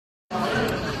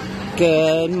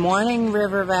Good morning,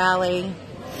 River Valley.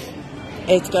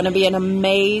 It's going to be an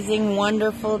amazing,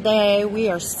 wonderful day. We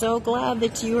are so glad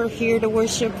that you are here to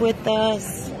worship with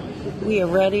us. We are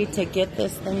ready to get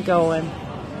this thing going.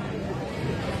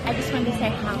 I just wanted to say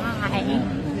hi.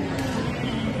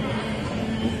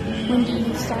 When do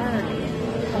you start?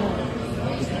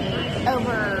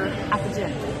 Over at the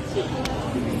gym. Good.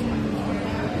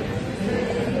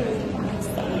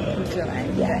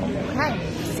 Yeah. Okay.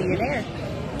 See you there.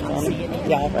 I'll see you there.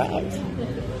 Yeah, right.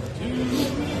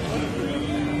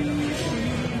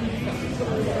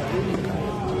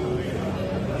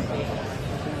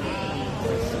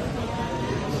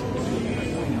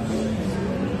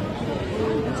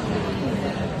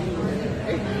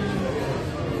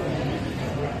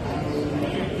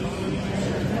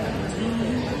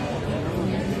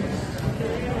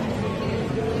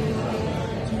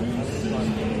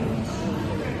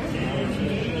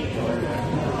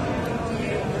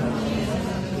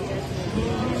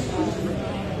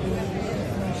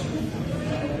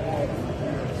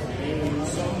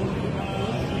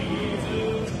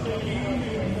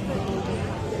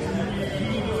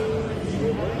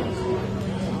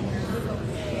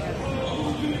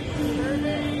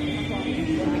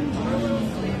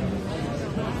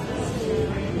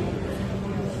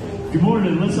 Good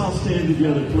morning. Let's all stand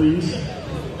together, please. Let's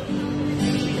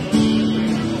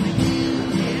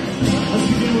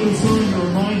begin with a song that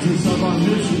reminds us of our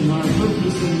mission, our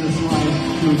purpose in this life,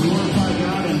 to glorify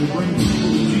God and to bring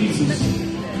people to Jesus.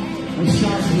 Let's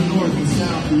shout to the north, the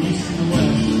south, the east, and the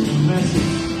west. The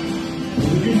message,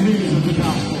 the good news of the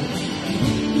gospel.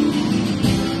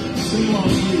 Sing along,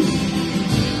 please.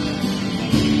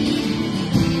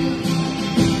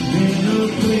 In the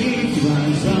place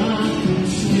rise up and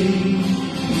sing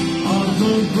of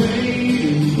the great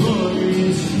and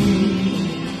glorious King.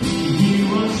 You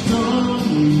are strong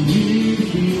when you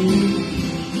feel weak.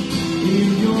 In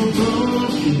your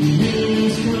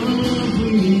brokenness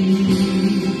complete.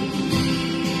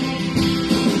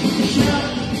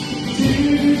 Shout to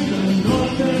the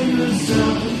north and the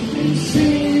south and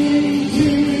sing to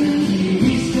the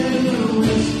east and the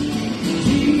west.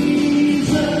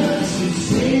 Jesus is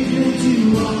Savior to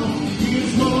all. He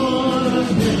is Lord of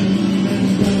heaven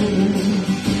and earth.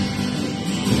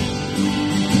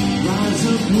 Rise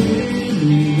up,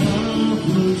 women of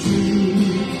the truth.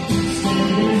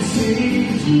 Stand and sing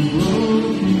to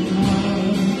broken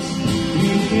hearts. We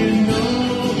can know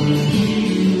the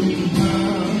healing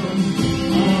power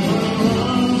of our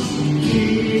awesome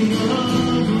King of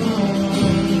love.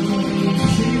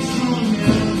 Sing strong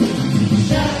now.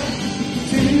 Shout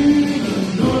to the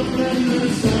north and the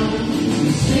south,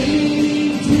 and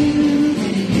sing to the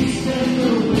east and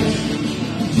the west.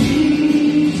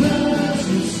 Jesus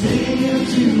is Savior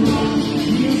to all.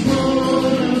 He is Lord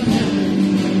of heaven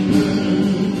and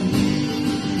earth.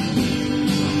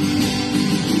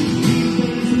 We've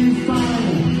been through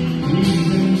fire, we've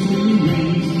been through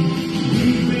rain,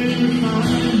 we've been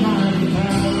refined by the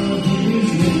power of His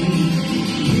name.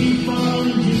 We've fallen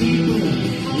deeper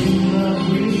in love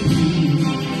with You.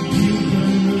 You've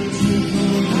been the truth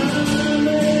on our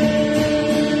lips.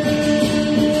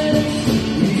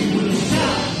 We will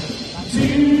shout to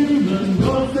the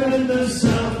north and the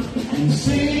south and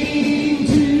sing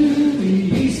to the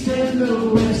east and the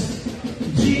west.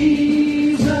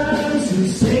 Jesus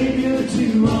is Savior to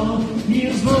all. He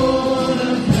is Lord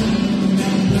of heaven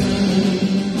and earth.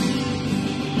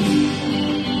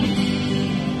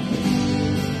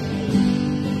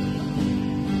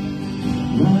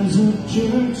 Rise up,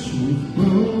 church, with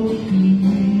broken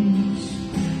wings.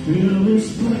 Fill this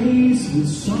place with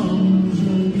songs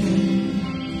again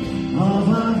of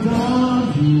our God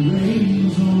who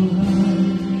reigns on high.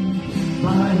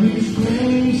 By His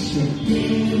grace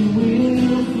again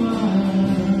we'll fly.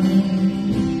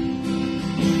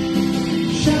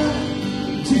 Shout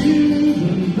to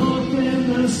the north and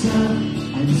the south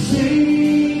and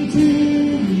sing to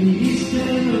the east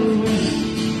and the west.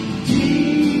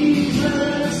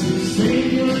 Jesus is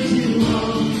Savior to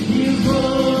all. He is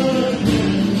Lord of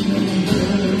heaven and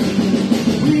earth.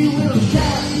 We will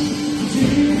shout to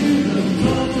the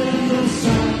north and the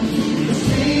south and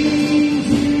sing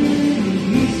to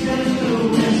the east and the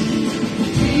west.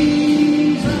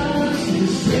 Jesus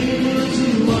is Savior to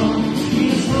all. He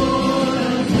is Lord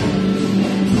of heaven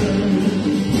and earth.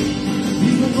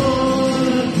 He's the Lord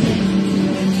of heaven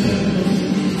and earth.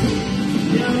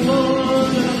 Yeah,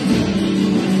 Lord of heaven.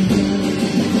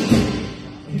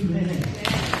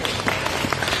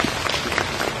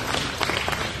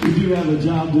 We do have a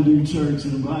job to do, church,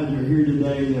 and I'm glad you're here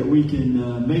today that we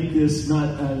can make this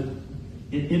not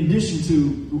in addition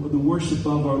to the worship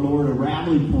of our Lord, a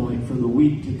rally point for the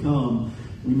week to come.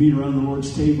 We meet around the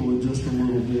Lord's table in just a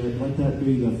little bit. Let that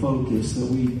be the focus, that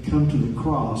we come to the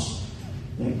cross,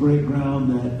 that great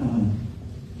ground that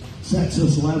sets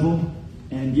us level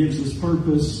and gives us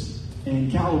purpose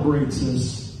and calibrates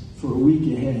us for a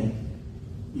week ahead.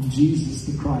 In Jesus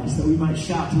the Christ, that we might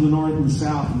shout to the north and the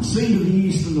south and sing to the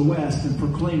east and the west and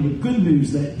proclaim the good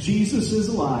news that Jesus is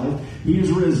alive, He is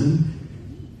risen,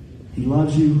 He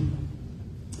loves you,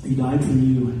 He died for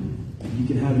you, and you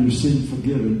can have your sin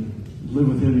forgiven, live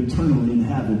with Him eternally in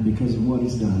heaven because of what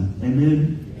He's done.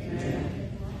 Amen?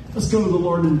 Amen. Let's go to the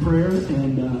Lord in prayer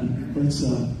and let's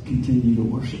continue to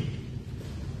worship.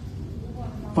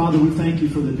 Father, we thank You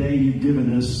for the day You've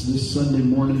given us this Sunday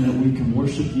morning that we can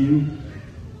worship You.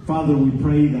 Father, we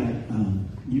pray that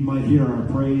You might hear our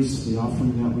praise, the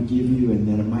offering that we give You, and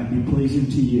that it might be pleasing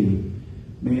to You.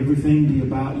 May everything be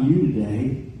about You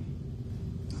today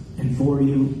and for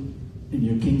You and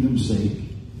Your kingdom's sake.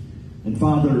 And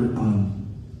Father,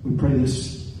 we pray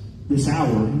this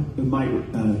hour it might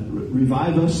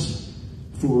revive us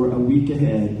for a week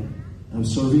ahead of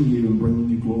serving You and bringing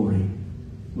You glory.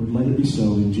 Lord, let it be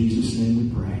so. In Jesus' name we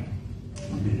pray.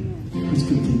 Amen. Let's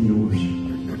continue to worship.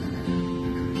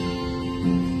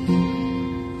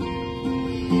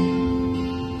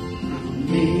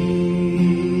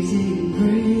 Amazing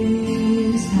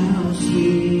grace, how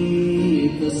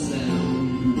sweet the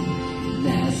sound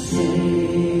that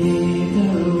saved a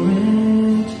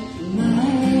wretch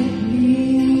like me.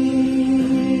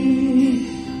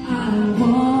 I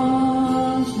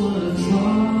once was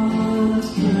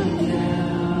lost, but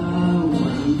now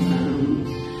I'm found.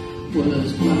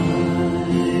 Was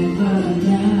blind, but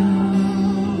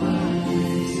now I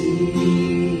see.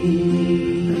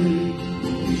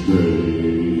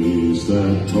 Grace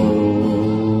that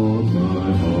taught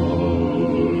my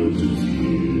heart to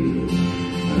fear,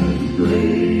 and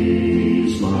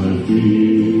grace my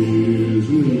fears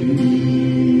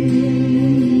relieved.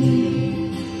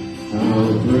 How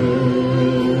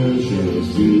precious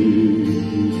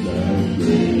is that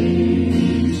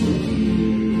grace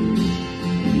appeared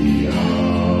in the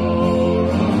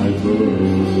hour I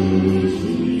first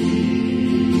believed.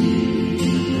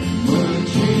 My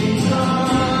chains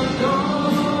are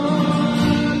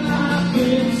gone, I've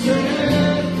been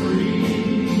set free.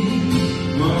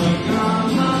 My God,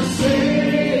 my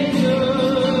Savior,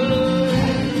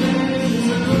 has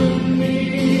ransomed me,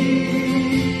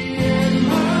 and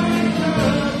my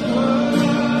blood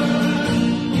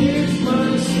His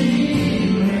mercy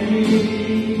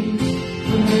reigns.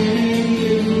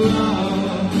 Amazing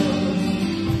love,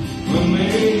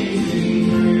 amazing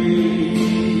grace.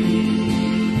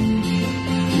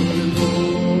 The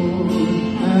Lord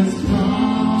has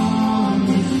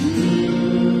promised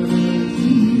good to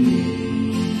me.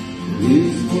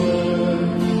 His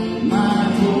word my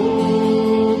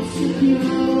hope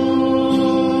secures.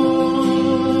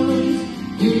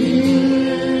 Hear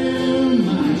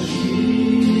my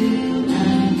shield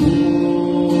and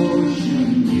portion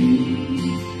be,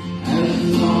 as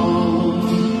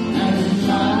long as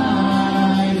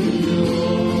life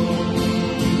endures.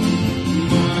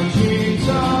 My chains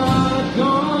are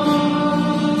gone,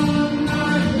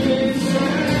 I've been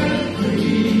set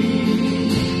free.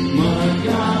 My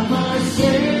God, my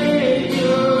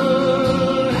Savior,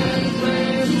 has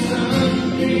ransomed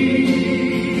me.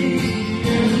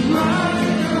 In my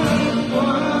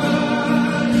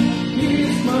blood,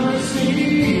 His mercy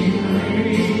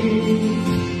reigns.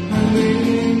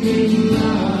 Unending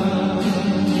love,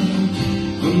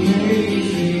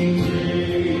 amazing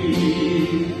grace.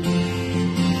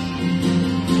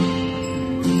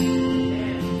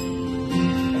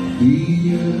 The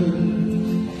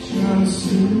earth shall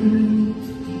soon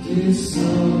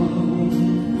dissolve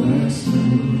like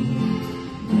snow.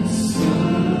 The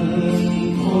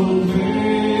sun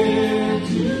forbear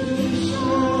to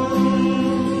shine.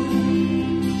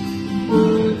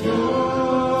 But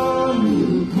God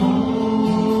will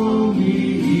call me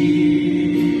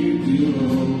here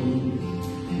below.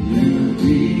 Will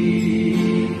be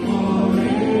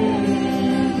forever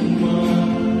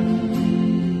mine.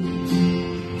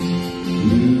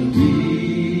 Will be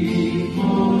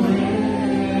forever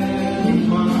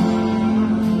mine.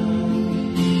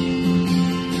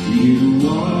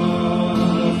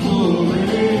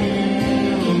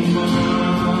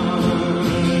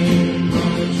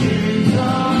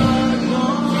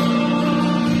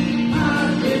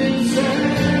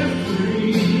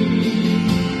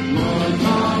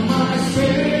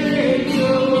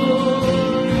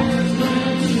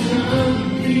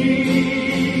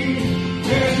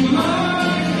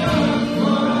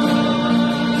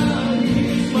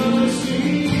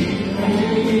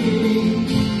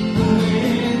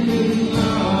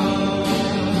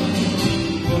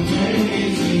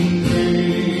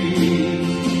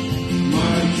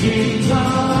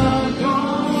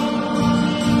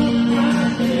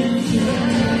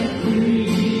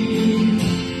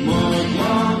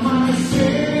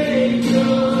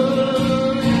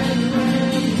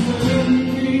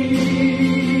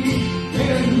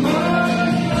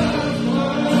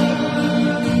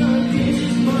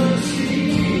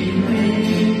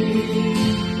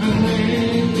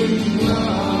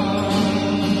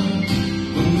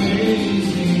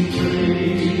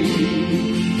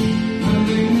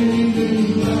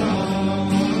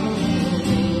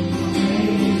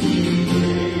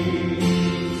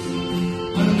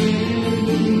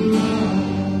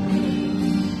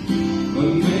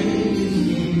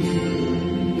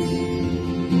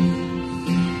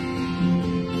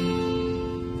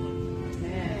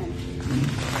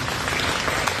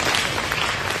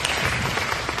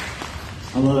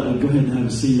 Go ahead and have a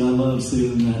seat. I love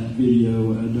seeing that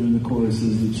video during the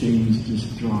choruses, the chains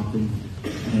just dropping.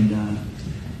 And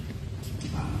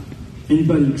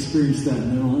anybody experienced that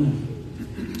in their life?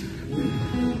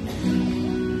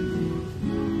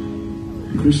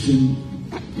 Christian,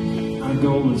 our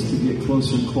goal is to get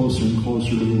closer and closer and closer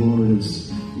to the Lord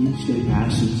as each day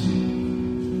passes.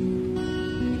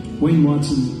 Wayne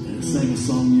Watson sang a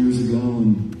song years ago,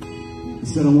 and he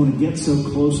said, I want to get so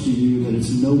close to you that it's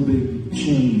no big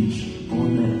change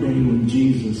on that day when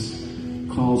Jesus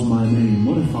calls my name.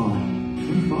 What if I?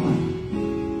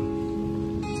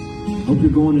 Hope you're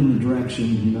going in the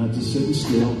direction. You're not just sitting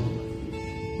still.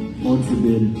 Lord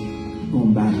forbid,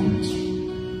 going backwards.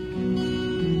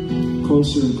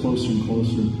 Closer and closer and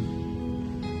closer.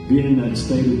 Being in that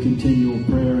state of continual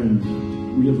prayer and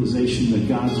realization that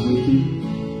God's with you.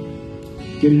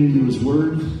 Getting into His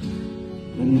Word.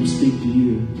 Letting Him speak to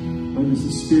you. Letting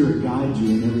the Spirit guide you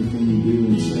in everything you do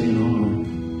and say and are.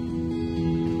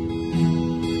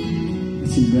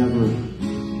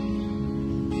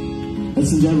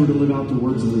 Let's endeavor to live out the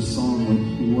words of this song like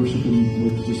we worship Him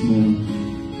with just now.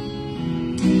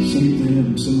 Sing it to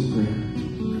Him, sing a prayer.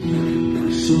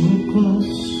 So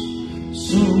close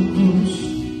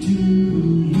to you.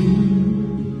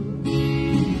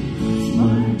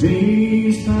 My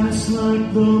days pass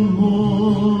like the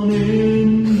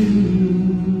morning dew.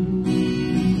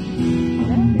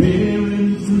 I'm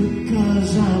bearing fruit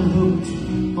 'cause I'm hooked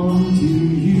onto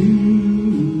you.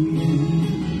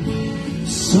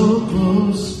 So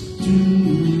close to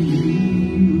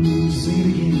you. Sing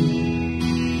it again.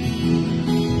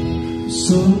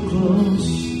 So close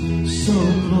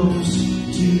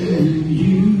to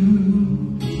you.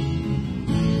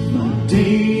 My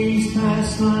days pass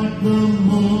like the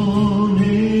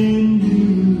morning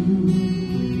dew.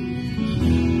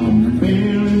 I'm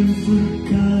bearing fruit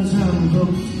 'cause I'm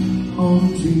hooked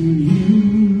onto you.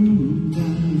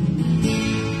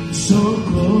 So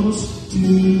close to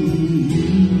you.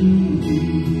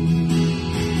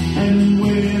 And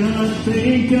when I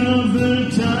think of the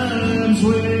times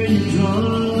when you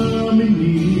draw me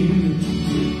near,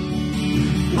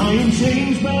 I am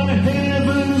changed by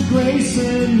heaven's grace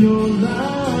and your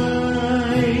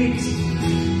light,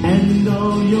 and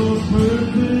all your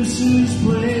purposes,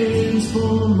 plans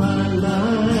for my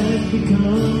life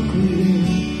become clear.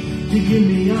 You give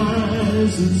me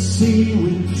eyes that see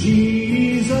with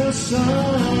Jesus' sight.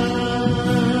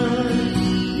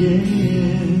 Yeah.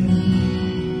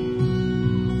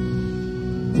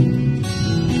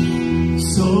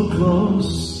 So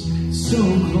close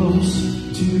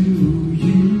to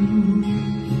you.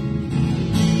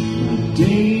 My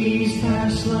days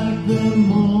pass like the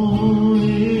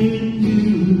morning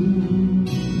dew.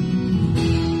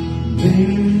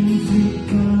 Bearing fruit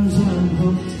 'cause I'm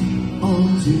hooked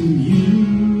onto you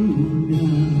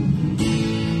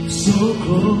now. So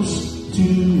close to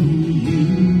you.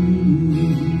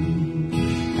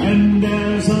 And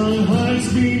as our hearts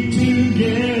beat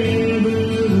together,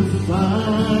 the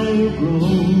fire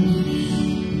grows.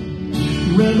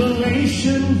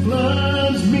 Revelation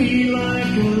floods me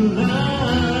like a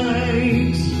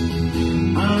light.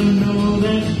 I know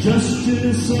that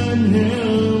justice and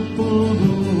help for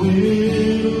the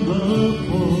will of the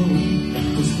poor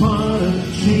is part of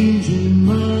changing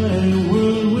my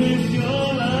world with your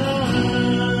light.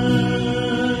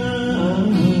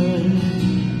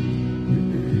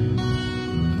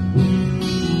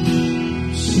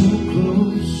 So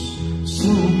close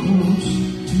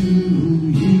to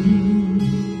you.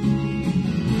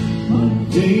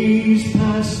 Days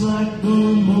pass like the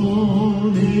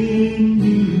morning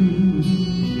dew.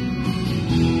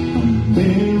 I'm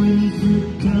bearing fruit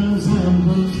 'cause I'm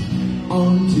hooked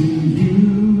onto you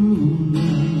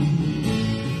now.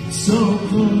 So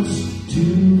close to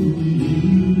you.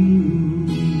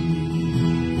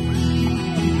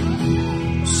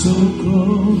 So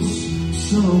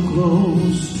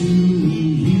close to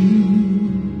you.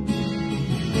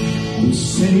 The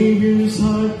Savior's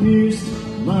heart pierced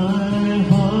my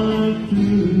heart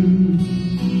through.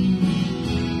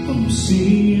 I'm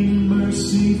seeing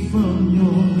mercy from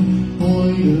your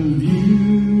point of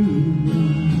view.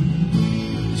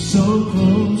 So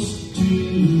close to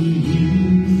you.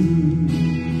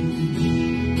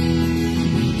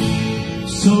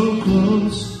 So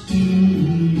close to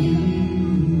you.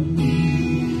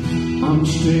 I'm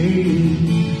staying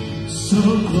so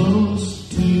close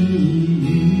to you.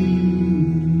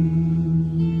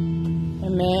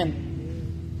 Amen.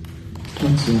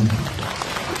 Thanks, man.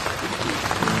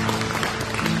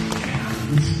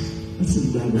 Let's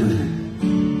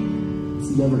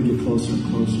endeavor to get closer and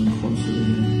closer and closer to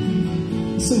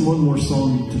Him. sing one more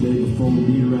song today before we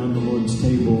meet around the Lord's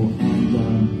table, and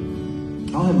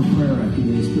I'll have a prayer after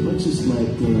this, but let's just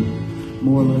let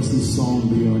more or less this song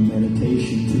be our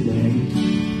meditation today.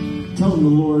 Telling the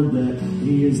Lord that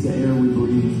He is the air we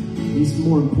breathe. He's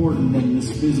more important than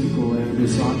this physical air,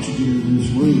 this oxygen in this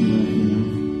room right now.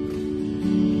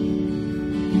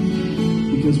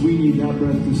 Because we need that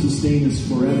breath to sustain us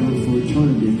forever, for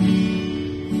eternity,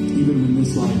 even when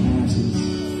this life passes.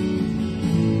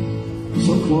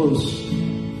 So close.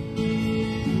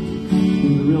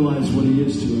 When we realize what He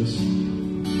is to us,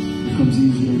 it becomes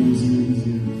easier and easier and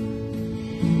easier.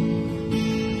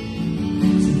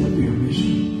 Let that be our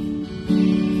mission.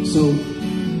 So,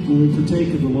 when we partake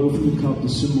of the loaf and the cup, the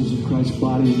symbols of Christ's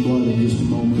body and blood, in just a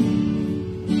moment,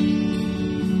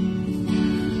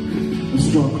 let's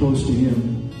draw close to Him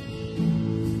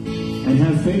and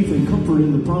have faith and comfort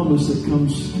in the promise that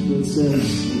comes, that says,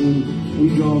 when we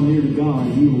draw near to God,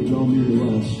 He will draw near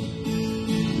to us.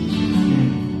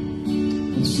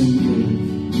 Let's sing together.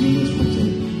 And then let's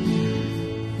partake.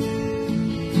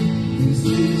 This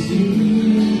is the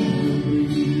air we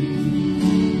breathe.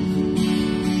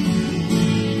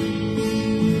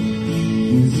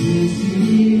 This is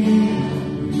the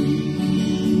air we breathe.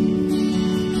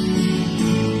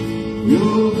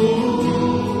 Your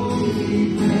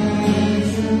holy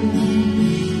presence.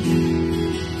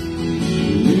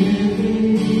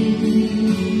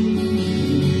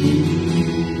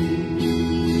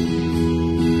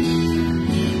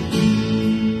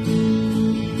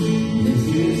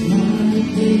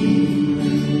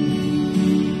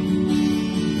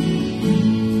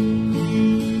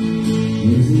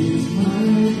 This is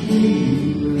my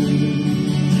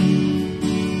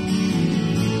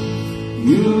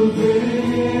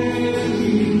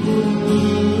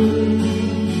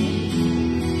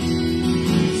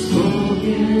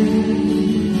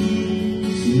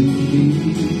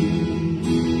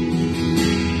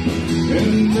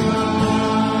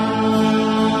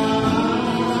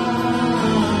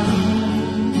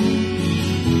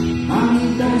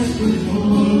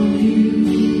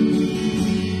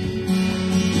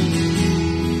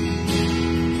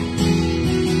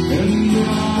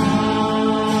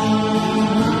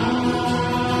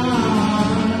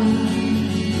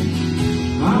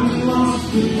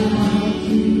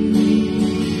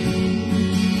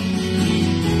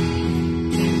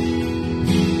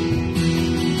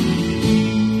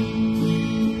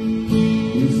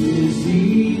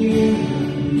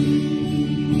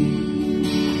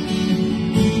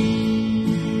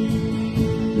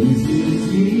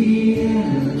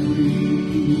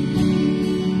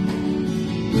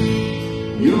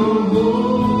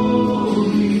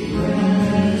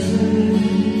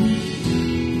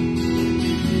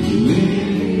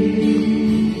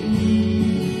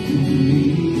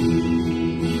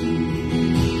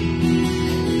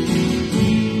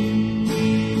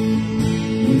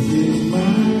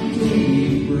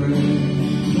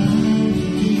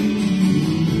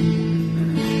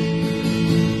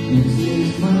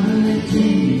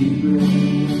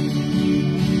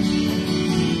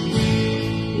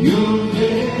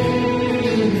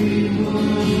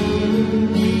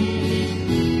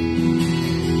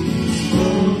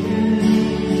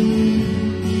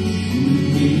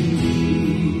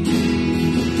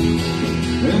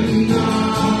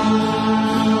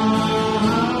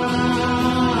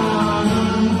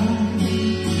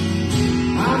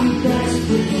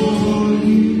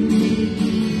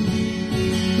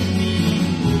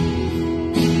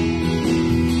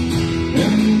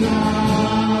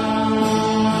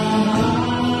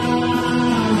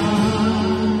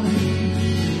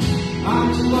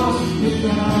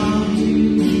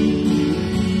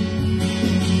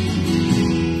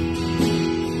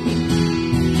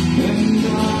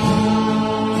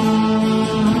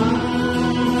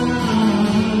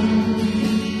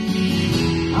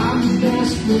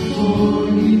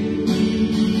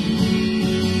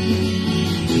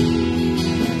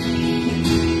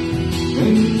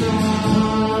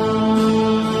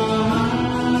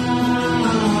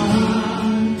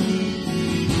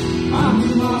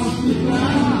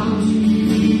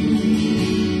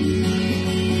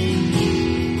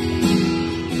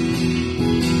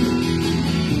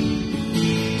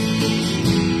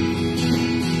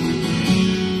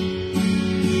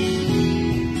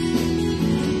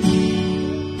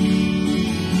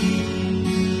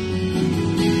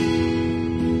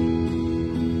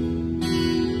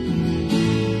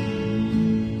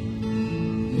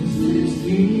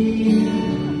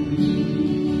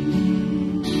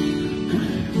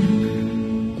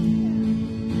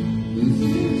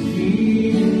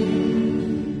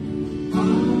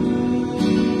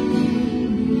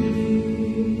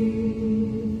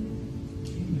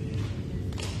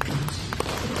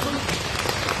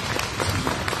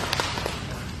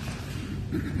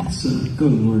go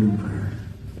to the Lord in prayer.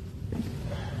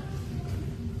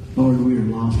 Lord, we are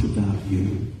lost without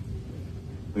you.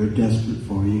 We are desperate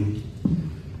for you.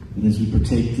 And as we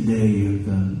partake today of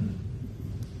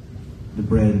the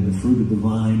bread and the fruit of the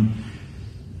vine,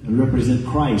 and represent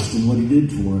Christ and what he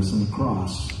did for us on the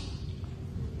cross.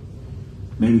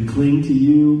 May we cling to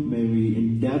you. May we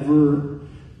endeavor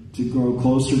to grow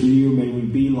closer to you. May we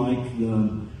be like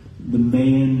the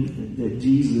man that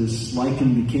Jesus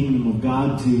likened the kingdom of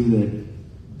God to,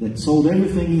 that sold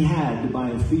everything he had to buy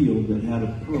a field that had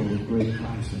a pearl of great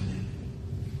price in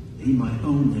it. That he might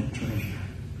own that treasure.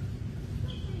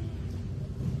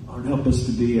 Lord, help us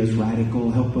to be as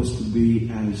radical. Help us to be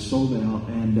as sold out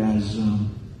and as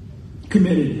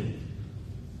committed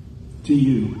to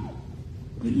you.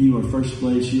 That you are first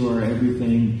place, you are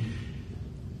everything.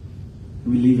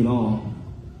 We leave it all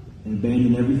and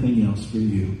abandon everything else for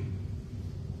you.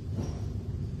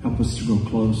 Help us to grow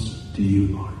close to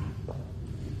you, Lord.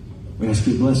 We ask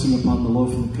your blessing upon the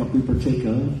loaf and the cup we partake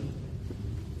of.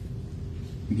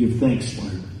 We give thanks,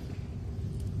 Lord,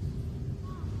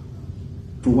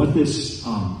 for what this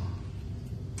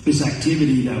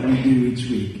activity that we do each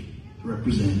week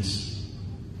represents.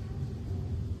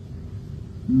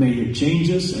 May it change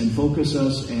us and focus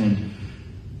us and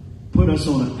put us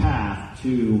on a path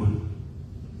to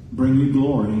bring you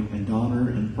glory and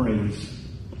honor and praise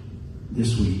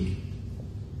this week.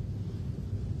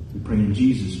 We pray in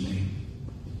Jesus' name.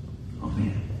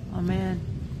 Amen. Amen.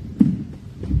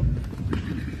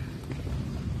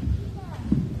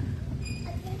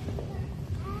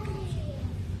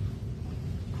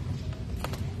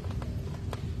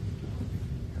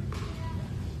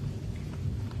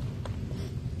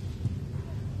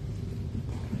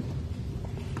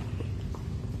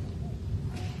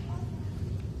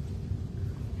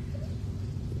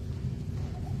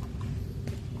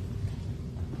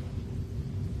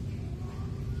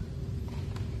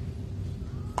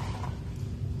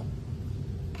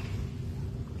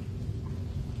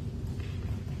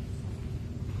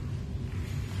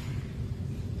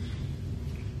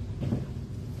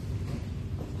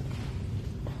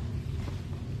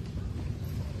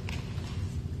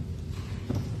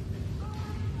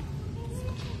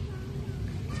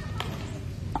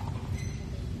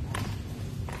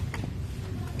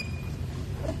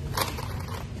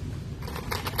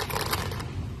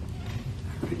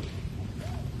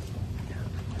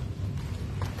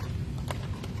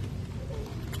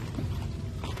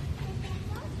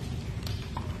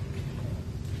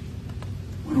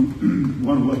 I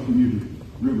want to welcome you to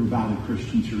River Valley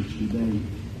Christian Church today.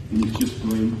 And it's just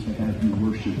great to have you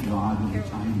worship God in a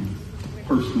time of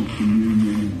personal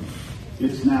communion.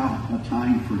 It's now a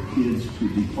time for kids to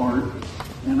depart.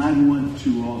 And I want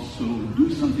to also do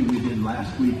something we did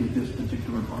last week at this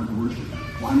particular part of worship.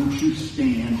 Why don't you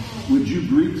stand? Would you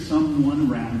greet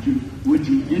someone around you? Would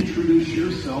you introduce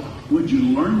yourself? Would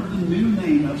you learn the new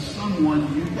name of someone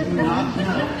you do not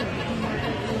know?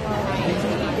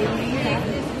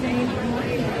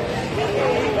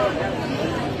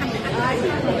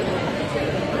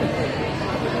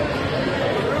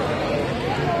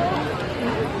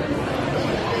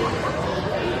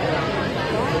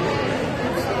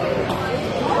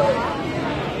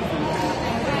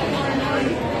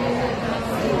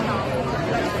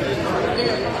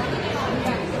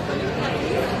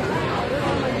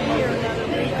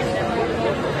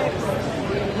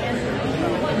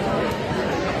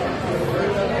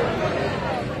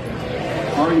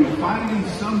 Are you finding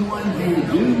someone you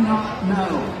do not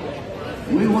know?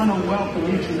 We want to welcome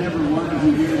each and every one of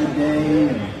you here today.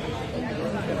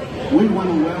 We want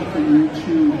to welcome you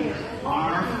to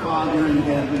our Father in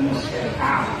Heaven's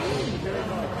house.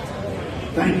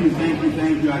 Thank you, thank you,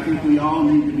 thank you. I think we all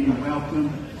need to be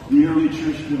welcomed. The early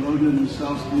church devoted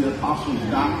themselves to the Apostles'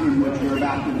 Doctrine, which we're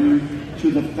about to do,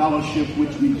 to the fellowship,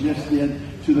 which we just did,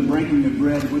 to the breaking of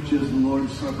bread, which is the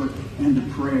Lord's Supper, and to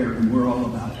prayer, and we're all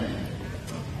about that.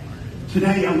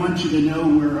 Today, I want you to know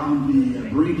we're on the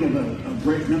brink of a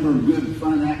great number of good,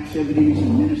 fun activities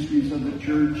and ministries of the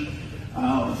church.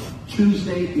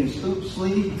 Tuesday is Hoop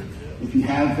Sleep. If you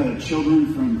have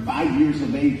children from 5 years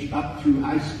of age up through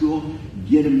high school,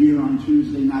 get them here on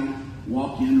Tuesday night.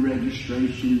 Walk-in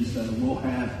registrations. We'll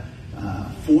have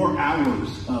 4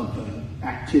 hours of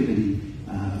activity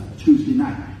Tuesday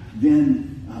night. Then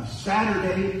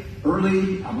Saturday,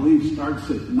 early, I believe, starts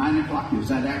at 9 o'clock. Is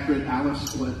that accurate,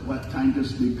 Alice? What time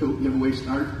does the coat giveaway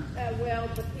start? Well,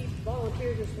 the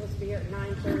volunteers are supposed to be here at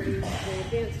 9:30.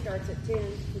 The event starts at 10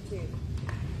 to 2.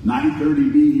 9:30,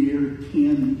 be here,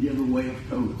 10, giveaway of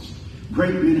coats.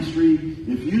 Great ministry.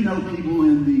 If you know people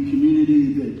in the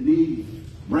community that need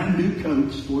brand new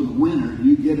coats for the winter,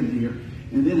 you get them here.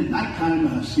 And then at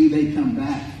nighttime, they come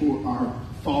back for our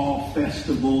fall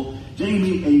festival.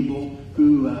 Jamie Abel,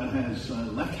 who has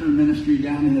left her ministry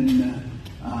down in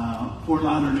Fort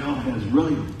Lauderdale, has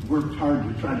really worked hard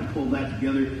to try to pull that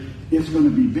together. It's going to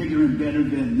be bigger and better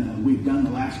than we've done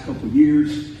the last couple of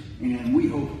years. And we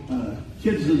hope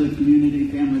kids of the community,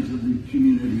 families of the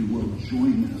community will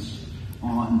join us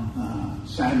on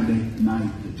Saturday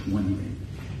night, the 28th.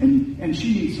 And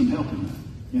she needs some help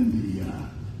in the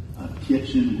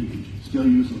kitchen. We could still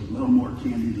use a little more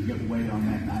candy to give away on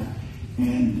that night.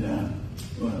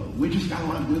 And we just got a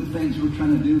lot of good things we're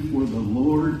trying to do for the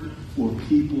Lord, for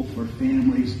people, for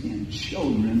families, and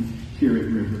children here at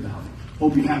River Valley.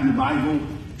 Hope you have your Bible.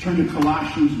 Turn to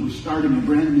Colossians. We're starting a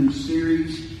brand new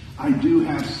series. I do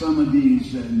have some of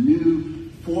these new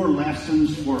 4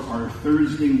 lessons for our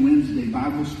Thursday, Wednesday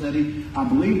Bible study. I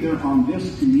believe they're on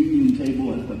this communion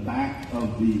table at the back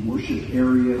of the worship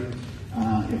area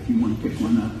if you want to pick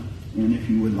one up, and if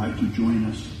you would like to join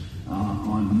us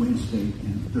on Wednesday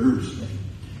and Thursday.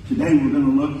 Today we're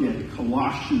going to look at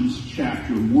Colossians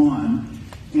chapter 1,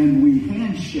 and we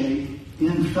handshake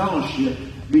in fellowship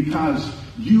because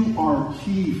you are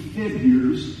key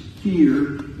figures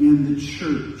here in the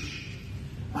church.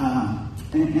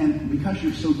 And because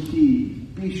you're so key,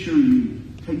 be sure you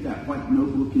take that white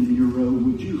notebook in your row.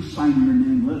 Would you sign your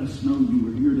name? Let us know you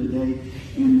were here today.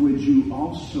 And would you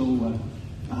also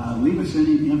leave us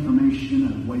any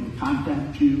information, a way to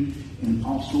contact you, and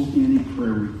also any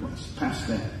prayer requests. Pass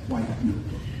that white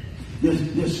notebook.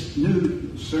 This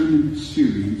new sermon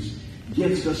series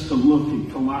gets us to look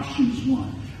at Colossians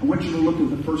 1. I want you to look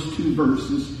at the first 2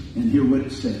 verses and hear what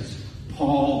it says.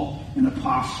 Paul, an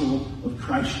apostle of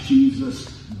Christ Jesus,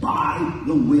 by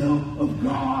the will of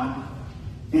God,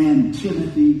 and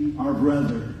Timothy, our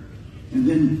brother. And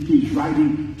then he's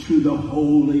writing to the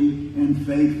holy and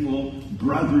faithful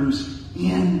brothers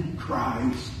in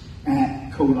Christ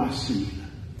at Colossae.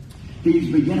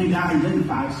 He's beginning to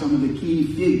identify some of the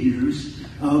key figures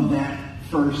of that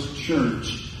first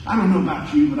church. I don't know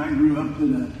about you, but I grew up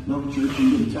in a little church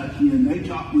in Kentucky, and they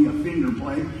taught me a finger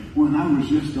play when I was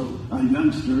just a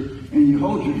youngster. And you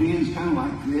hold your hands kind of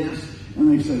like this,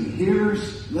 and they say,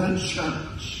 here's the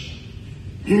church.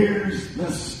 Here's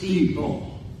the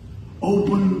steeple.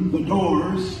 Open the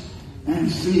doors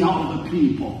and see all the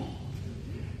people.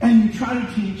 And you try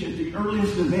to teach at the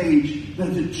earliest of age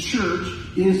that the church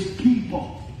is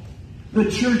people. The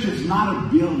church is not a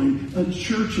building. The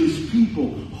church is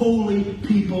people, holy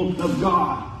people of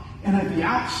God. And at the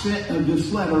outset of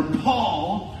this letter,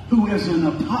 Paul, who is an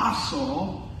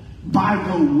apostle, by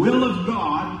the will of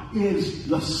God, is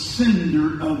the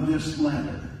sender of this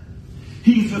letter.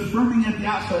 He's affirming at the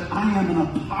outset, I am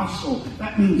an apostle.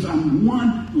 That means I'm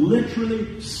one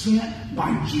literally sent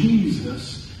by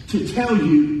Jesus to tell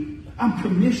you I'm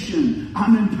commissioned,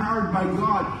 I'm empowered by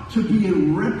God to be a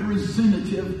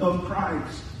representative of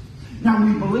Christ. Now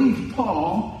we believe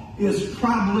Paul is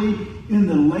probably in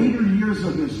the later years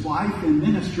of his life and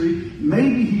ministry.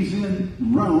 Maybe he's in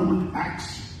Rome.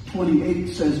 Acts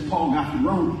 28 says Paul got to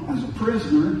Rome as a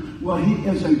prisoner. Well, he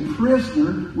is a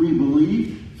prisoner, we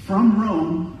believe, from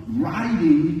Rome,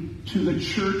 writing to the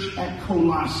church at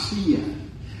Colossae.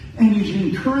 And he's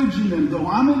encouraging them, though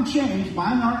I'm in chains,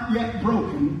 mine aren't yet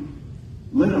broken,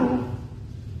 literal,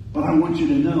 but I want you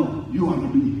to know you ought to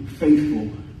be faithful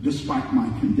despite my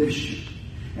condition.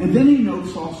 And then he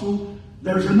notes also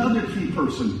there's another key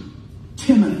person,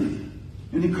 Timothy,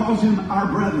 and he calls him our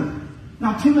brother.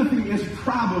 Now Timothy is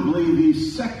probably the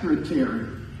secretary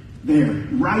there,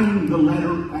 writing the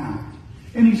letter out.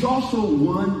 And he's also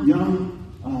one young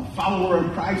follower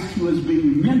of Christ who is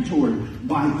being mentored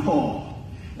by Paul.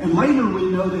 And later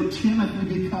we know that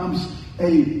Timothy becomes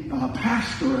a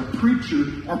pastor, a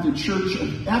preacher at the church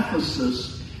of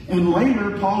Ephesus. And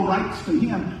later Paul writes to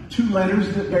him 2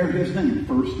 letters that bear his name,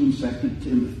 1st and 2nd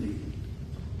Timothy.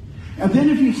 And then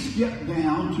if you skip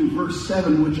down to verse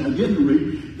 7, which I didn't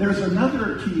read, there's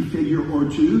another key figure or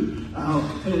two.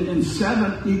 In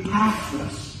 7,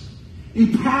 Epaphras.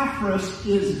 Epaphras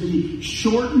is the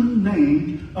shortened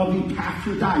name of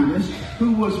Epaphroditus,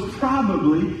 who was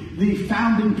probably the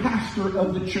founding pastor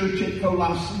of the church at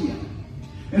Colossae.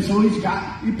 And so he's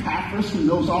got Epaphras, who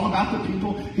knows all about the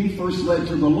people he first led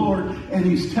to the Lord, and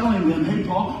he's telling them, hey,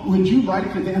 Paul, would you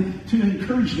write to them to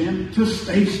encourage them to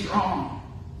stay strong?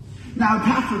 Now,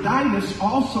 Epaphroditus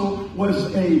also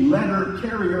was a letter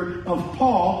carrier of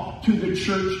Paul to the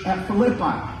church at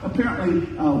Philippi. Apparently,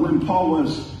 when Paul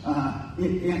was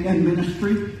in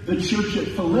ministry, the church at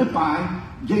Philippi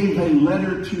gave a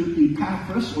letter to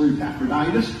Epaphras, or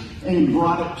Epaphroditus, and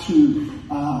brought it to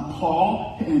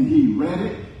Paul, and he read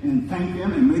it, and thanked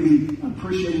them and maybe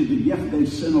appreciated the gift they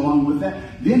sent along with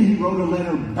that. Then he wrote a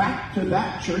letter back to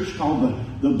that church called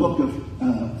the book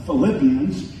of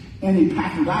Philippians, and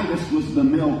Epaphroditus was the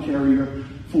mail carrier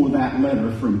for that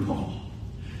letter from Paul.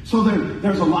 So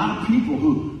there's a lot of people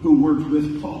who worked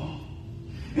with Paul.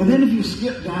 And then if you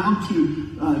skip down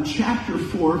to chapter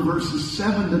 4, verses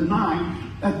 7 to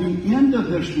 9, at the end of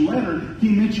this letter, he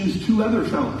mentions two other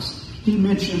fellows. He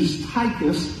mentions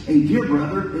Tychus, a dear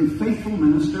brother, a faithful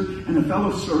minister, and a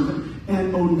fellow servant,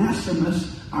 and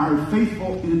Onesimus, our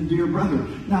faithful and dear brother.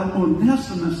 Now,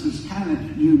 Onesimus is kind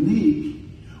of unique.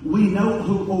 We know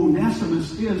who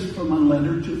Onesimus is from a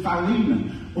letter to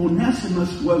Philemon.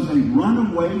 Onesimus was a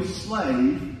runaway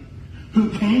slave who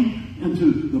came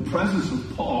into the presence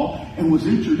of Paul and was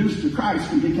introduced to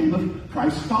Christ and became a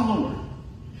Christ follower.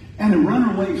 And a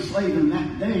runaway slave in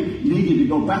that day needed to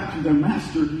go back to their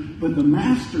master, but the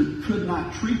master could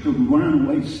not treat the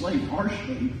runaway slave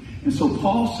harshly. And so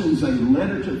Paul sends a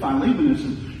letter to Philemon and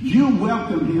says, you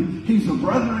welcome him. He's a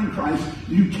brother in Christ.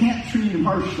 You can't treat him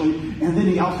harshly. And then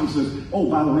he also says, oh,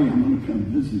 by the way, I'm going to come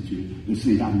visit you to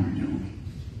see how you're doing.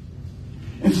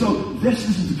 And so this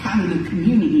is the kind of the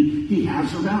community he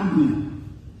has around him.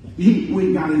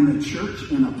 We got in the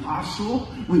church an apostle,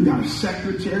 we've got a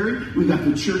secretary, we've got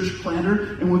the church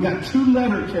planter, and we've got two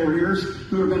letter carriers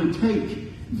who are going to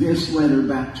take this letter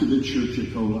back to the church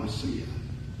at Colossae.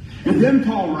 And then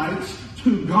Paul writes,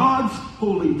 to God's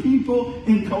holy people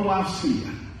in Colossae,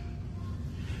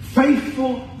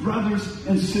 faithful brothers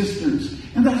and sisters.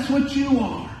 And that's what you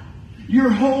are. You're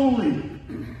holy.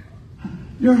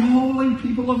 You're holy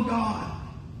people of God.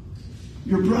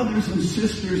 You're brothers and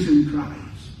sisters in Christ.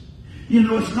 You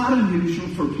know, it's not unusual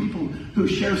for people who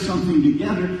share something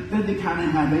together that they kind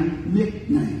of have a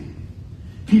nickname.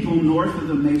 People north of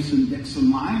the Mason-Dixon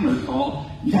line are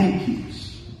called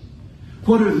Yankees.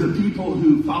 What are the people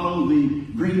who follow the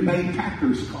Green Bay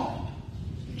Packers called?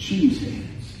 Cheeseheads.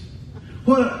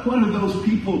 What are those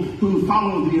people who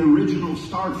follow the original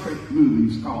Star Trek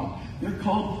movies called? They're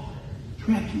called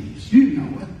Trekkies. You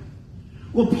know it.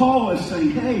 Well, Paul is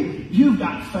saying, hey, you've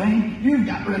got fame, you've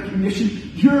got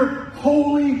recognition, you're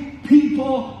holy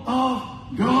people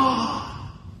of God.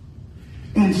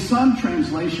 And some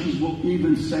translations will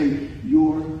even say,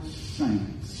 you're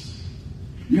saints.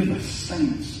 You're the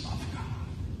saints of God.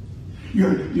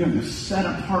 You're the set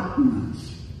apart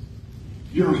ones.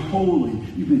 You're holy.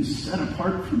 You've been set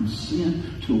apart from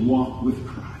sin to walk with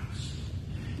Christ.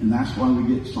 And that's why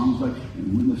we get songs like,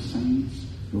 and when the saints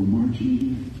go marching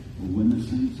in, or when the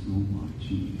saints go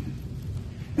marching in.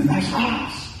 And that's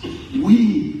us.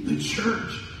 We, the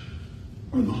church,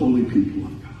 are the holy people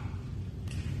of God.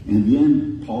 And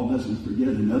then Paul doesn't forget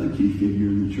another key figure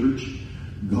in the church,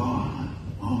 God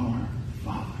our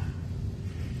Father.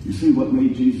 You see, what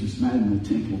made Jesus mad in the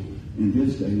temple in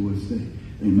his day was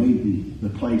they made the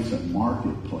place a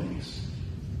marketplace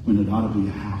when it ought to be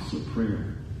a house of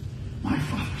prayer. My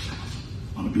Father's house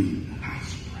ought to be a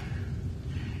house of prayer.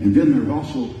 And then there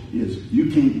also is,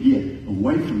 you can't get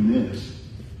away from this,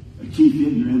 a key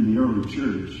figure in the early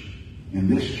church, and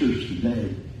this church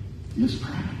today, is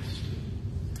Christ.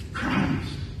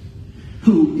 Christ,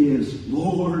 who is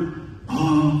Lord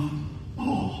of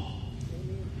all.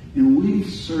 And we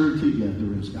serve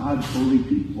together as God's holy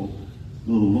people,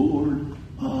 the Lord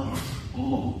of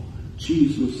all,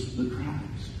 Jesus the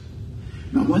Christ.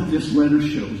 Now what this letter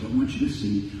shows, I want you to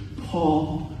see,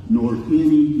 Paul nor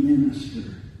any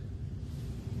minister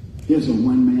is a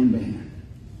one-man band.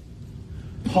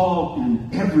 Paul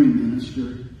and every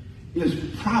minister is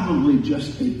probably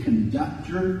just a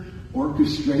conductor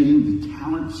orchestrating the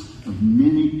talents of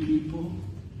many people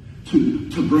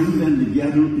to bring them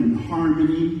together in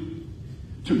harmony,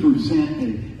 to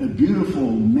present a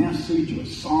beautiful message, a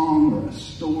song, or a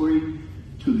story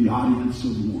to the audience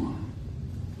of one.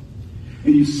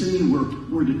 And you see,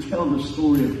 we're to tell the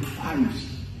story of Christ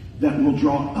that will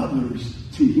draw others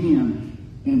to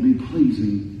him and be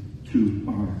pleasing to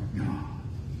our God.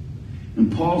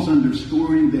 And Paul's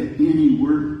underscoring that any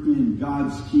work in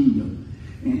God's kingdom,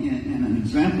 and an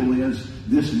example is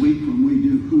this week when we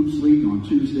do Hoops League on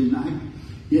Tuesday night,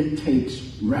 it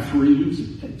takes referees,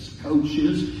 it takes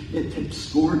coaches, it takes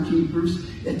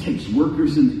scorekeepers, it takes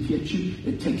workers in the kitchen,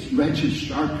 it takes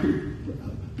registrar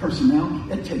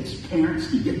personnel, it takes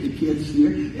parents to get the kids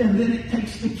here, and then it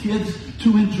takes the kids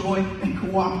to enjoy and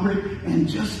cooperate and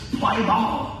just play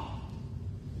ball.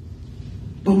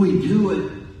 But we do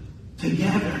it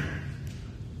together.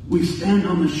 We stand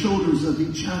on the shoulders of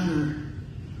each other.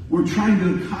 We're trying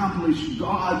to accomplish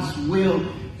God's will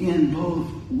in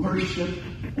both worship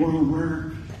or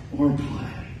work or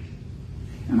play.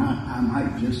 And I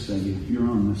might just say, if you're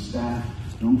on the staff,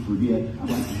 don't forget, I'd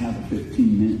like to have a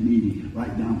 15-minute meeting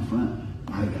right down front,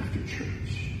 right after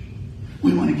church.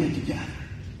 We want to get together.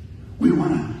 We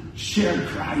want to share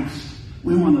Christ.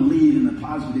 We want to lead in a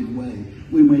positive way.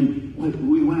 We want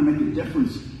to make a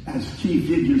difference as key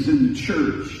figures in the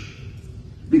church,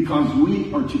 because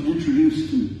we are to introduce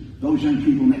to those young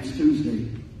people next Tuesday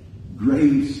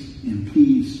grace and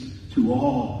peace to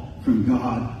all from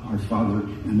God our Father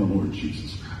and the Lord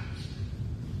Jesus Christ.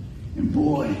 And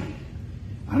boy,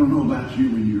 I don't know about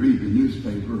you when you read the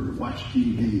newspaper or watch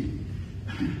TV.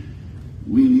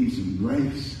 We need some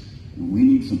grace and we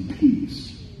need some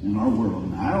peace in our world.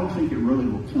 And I don't think it really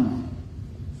will come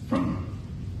from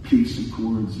peace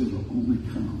accords. It will only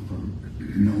come from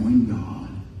knowing God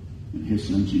and His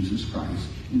Son Jesus Christ.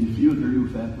 And if you agree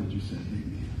with that, would you say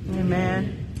amen?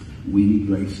 Amen. We need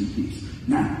grace and peace.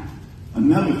 Now,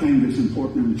 another thing that's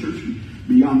important in the church,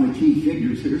 beyond the key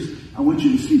figures here, is I want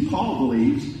you to see Paul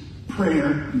believes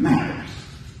prayer matters.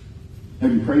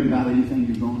 Have you prayed about anything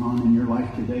that's going on in your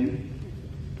life today?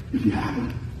 If you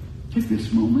haven't, take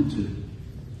this moment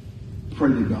to pray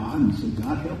to God and say,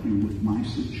 God, help me with my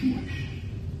situation.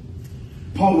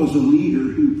 Paul was a leader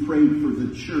who prayed for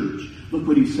the church. Look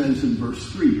what he says in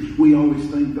verse 3. We always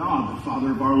thank God, the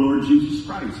Father of our Lord Jesus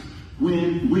Christ,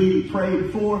 when we pray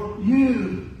for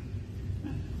you.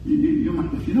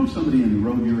 If you know somebody in the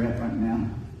road you're at right now,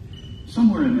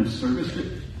 somewhere in this service,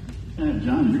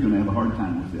 John, you're going to have a hard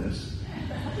time with this.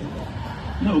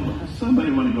 No, but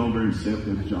somebody want to go over and sit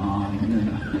with John.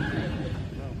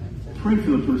 Pray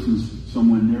for the person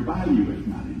somewhere nearby you, if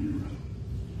not in your road.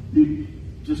 You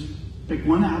just pick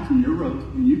one out in your road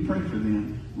and you pray for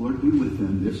them. Lord, be with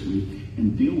them this week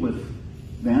and deal with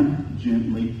them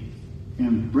gently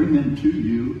and bring them to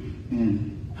you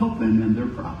and help them in their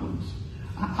problems.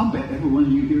 I'll bet every one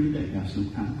of you here today has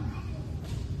some kind of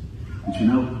problem. But you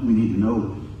know, we need to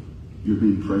know you're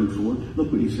being prayed for.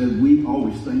 Look what he said. We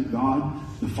always thank God,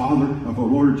 the Father of our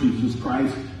Lord Jesus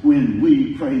Christ, when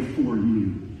we pray for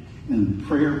you. And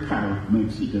prayer power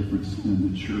makes a difference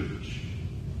in the church.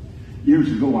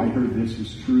 Years ago, I heard this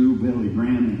is true. Billy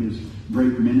Graham and his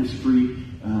great ministry,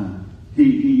 he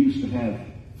used to have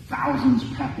thousands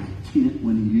pack a tent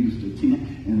when he used a tent,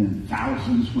 and then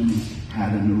thousands when he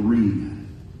had an arena.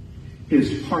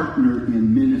 His partner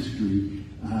in ministry,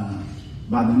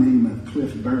 by the name of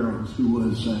Cliff Barrows, who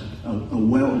was a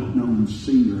well-known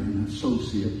singer and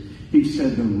associate, he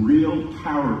said the real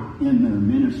power in their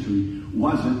ministry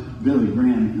wasn't Billy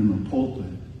Graham in the pulpit.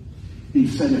 He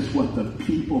said it's what the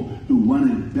people who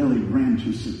wanted Billy Graham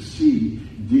to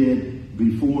succeed did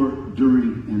before,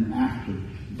 during, and after.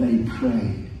 They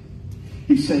prayed.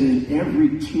 He said in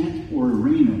every tent or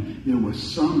arena, there was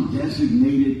some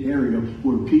designated area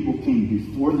where people came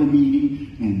before the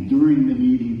meeting and during the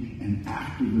meeting and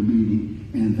after the meeting,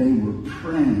 and they were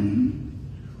praying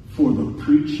for the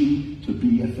preaching to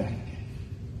be effective.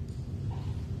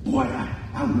 Boy,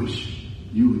 I wish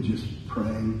you would just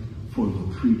pray for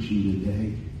the preaching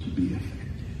today to be effective.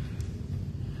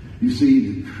 You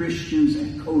see, the Christians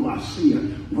at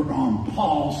Colossae were on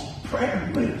Paul's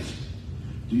prayer list.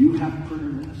 Do you have a prayer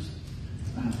list?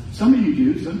 Some of you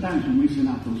do. Sometimes when we send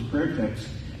out those prayer texts,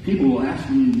 people will ask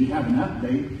me, do you have an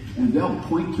update? And they'll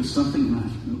point to something. And I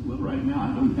say, well, right now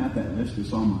I don't have that list.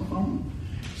 It's on my phone.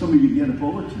 Some of you get a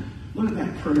bulletin. Look at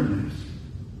that prayer list.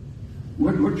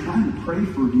 We're trying to pray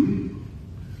for you.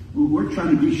 We're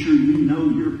trying to be sure you know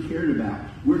you're cared about.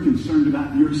 We're concerned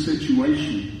about your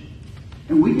situation.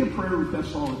 And we get prayer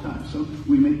requests all the time. Some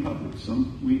we make public.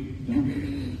 Some we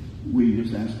don't. We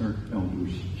just ask our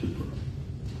elders to pray.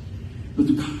 But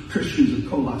the Christians of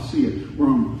Colossae were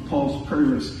on Paul's prayer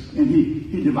list. And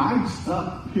he divides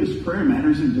up his prayer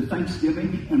matters into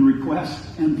thanksgiving and request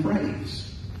and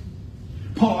praise.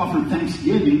 Paul offered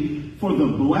thanksgiving for the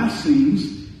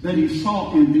blessings that he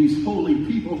saw in these holy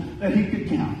people that he could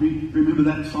count. Remember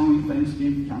that song,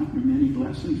 Thanksgiving, count your many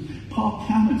blessings? Paul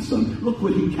counted some. Look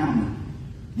what he counted.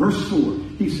 Verse 4,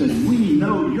 he said, we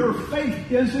know your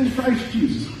faith is in Christ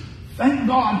Jesus. Thank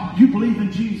God you believe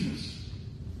in Jesus.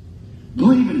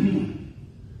 Believe in Him.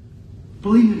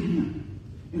 Believe in Him.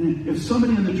 And if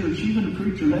somebody in the church, even a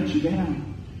preacher, lets you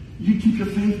down, you keep your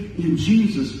faith in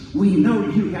Jesus. We know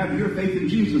you have your faith in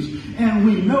Jesus. And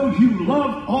we know you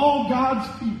love all God's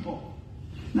people.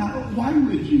 Now, why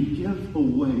would you give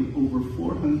away over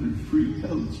 400 free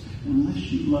coats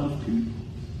unless you love people?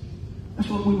 That's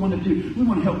what we want to do. We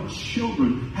want to help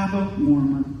children have a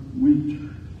warmer winter.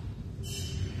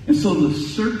 And so the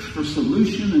search for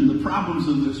solution in the problems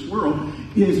of this world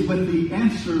is with the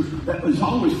answer that is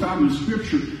always found in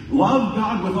Scripture. Love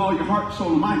God with all your heart,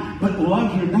 soul, and mind, but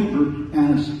love your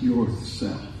neighbor as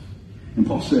yourself. And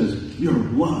Paul says, your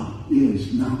love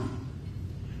is known.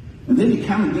 And then he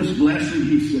counted this blessing.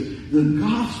 He said, the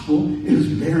gospel is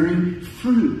bearing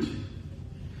fruit.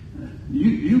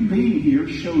 You being here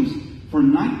shows for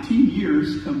 19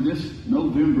 years, come this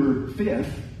November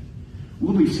 5th,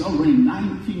 we'll be celebrating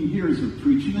 19 years of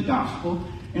preaching the gospel,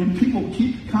 and people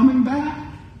keep coming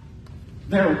back.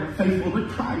 They're faithful to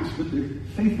Christ, but they're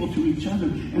faithful to each other,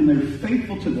 and they're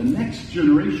faithful to the next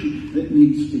generation that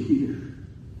needs to hear.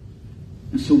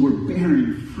 And so we're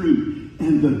bearing fruit,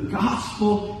 and the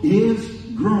gospel is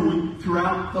growing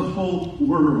throughout the whole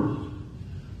world.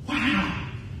 Wow!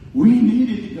 We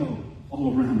needed to go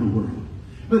all around the world.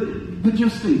 But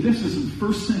just think, this is the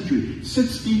first century,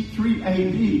 63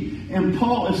 AD, and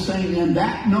Paul is saying in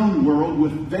that known world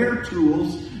with their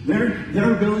tools,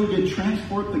 their ability to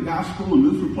transport the gospel and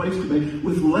move from place to place,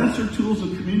 with lesser tools of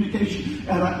communication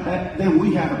than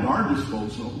we have at our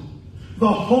disposal,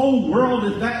 the whole world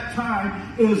at that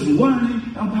time is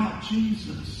learning about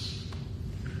Jesus.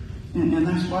 And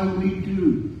that's why we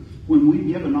do. When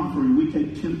we give an offering, we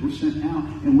take 10% out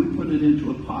and we put it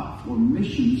into a pot for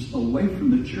missions away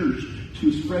from the church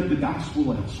to spread the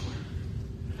gospel elsewhere.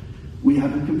 We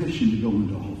have a commission to go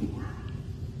into all the world.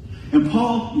 And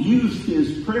Paul used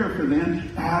his prayer for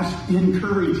them as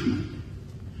encouragement.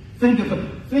 Think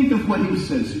of what he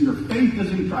says. Your faith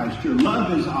is in Christ. Your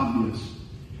love is obvious.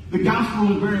 The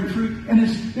gospel is bearing fruit, and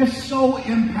it's so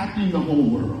impacting the whole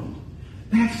world.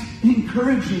 That's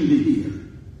encouraging to hear.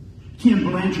 Ken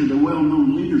Blanchard, a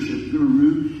well-known leadership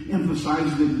guru,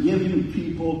 emphasized that giving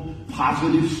people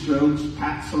positive strokes,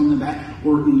 pats on the back,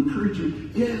 or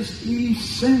encouragement is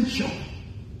essential.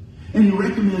 And he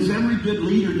recommends every good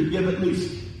leader to give at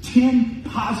least 10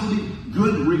 positive,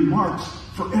 good remarks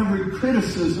for every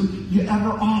criticism you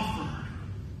ever offer.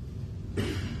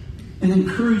 And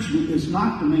encouragement is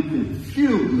not to make them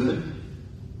feel good,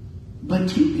 but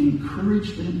to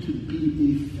encourage them to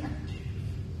be effective.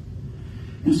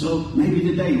 And so maybe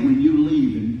today when you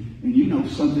leave and you know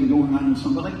something going on with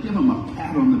somebody, give them a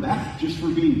pat on the back just for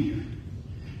being here.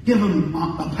 Give them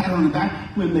a pat on the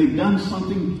back when they've done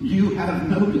something you have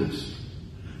noticed.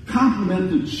 Compliment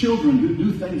the children who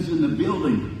do things in the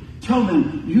building. Tell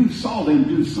them you saw them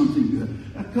do something good.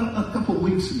 A couple of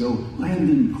weeks ago,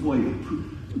 Landon Coy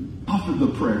offered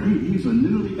the prayer. He's a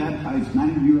newly baptized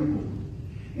 9-year-old.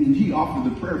 And he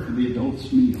offered the prayer for the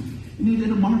adults' meal. And he did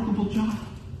a remarkable job.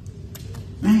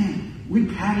 Man, we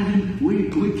patted him, we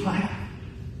clapped.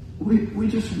 We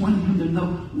just wanted him to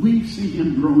know we see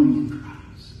him growing in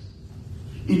Christ.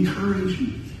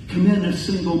 Encouragement. Commend a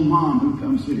single mom who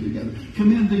comes here together.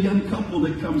 Commend the young couple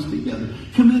that comes together.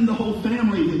 Commend the whole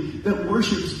family that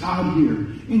worships God here.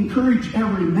 Encourage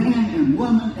every man and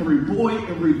woman, every boy,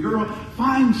 every girl.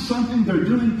 Find something they're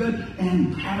doing good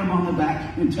and pat them on the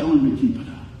back and tell them to keep it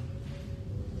up.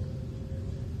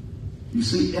 You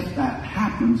see, if that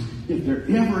happens, if there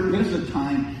ever is a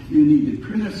time you need to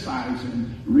criticize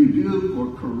and rebuke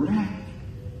or correct,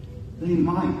 they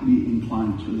might be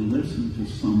inclined to listen to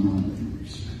someone they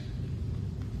respect.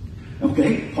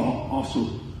 Okay, Paul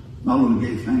also not only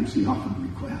gave thanks, he offered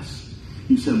requests.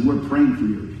 He said, we're praying for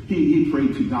you. He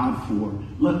prayed to God for,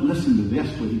 listen to this,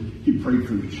 what he prayed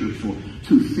for the church for,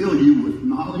 to fill you with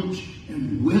knowledge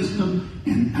and wisdom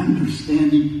and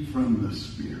understanding from the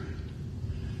Spirit.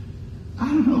 I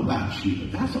don't know about you,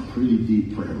 but that's a pretty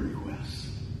deep prayer request.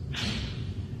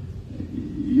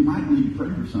 You might need to pray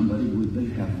for somebody where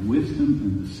they have wisdom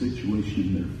in the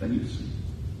situation they're facing.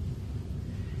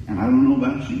 And I don't know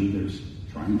about you, there's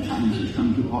trying times that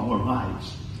come to all our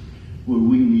lives where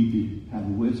we need to have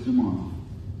wisdom on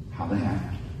how to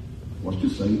act, what to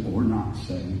say or not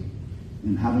say,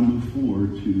 and how to move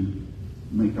forward to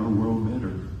make our world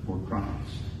better for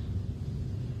Christ.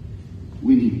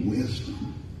 We need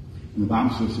wisdom. And the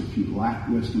Bible says if you lack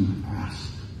wisdom,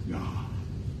 ask God.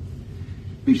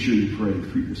 Be sure you pray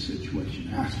for your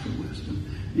situation. Ask for wisdom.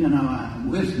 You know,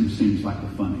 wisdom seems like a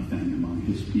funny thing among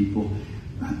his people.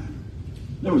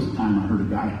 There was a time I heard a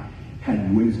guy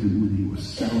had wisdom when he was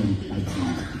selling a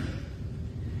donkey.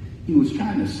 He was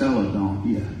trying to sell a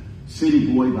donkey. A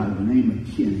city boy by the name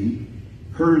of Kenny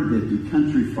heard that the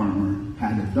country farmer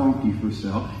had a donkey for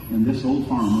sale, and this old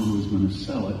farmer was going to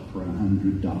sell it for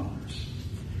 $100.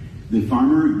 The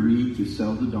farmer agreed to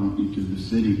sell the donkey to the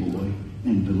city boy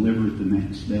and deliver it the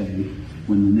next day.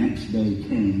 When the next day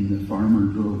came, the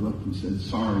farmer drove up and said,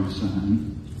 sorry,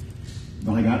 son,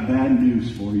 but I got bad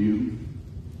news for you.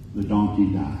 The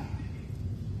donkey died.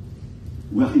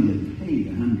 Well, he had paid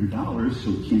 $100,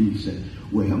 so Kenny said,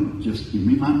 Well, just give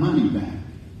me my money back.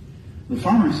 The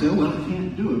farmer said, well, I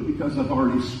can't do it because I've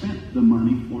already spent the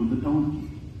money for the donkey.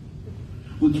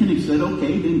 Well, Kenny said,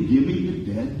 okay, then give me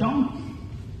the dead donkey.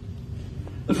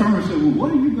 The farmer said, well,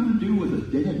 what are you going to do with a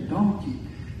dead donkey?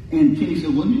 And Kenny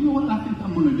said, well, you know what I think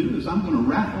I'm going to do is I'm going to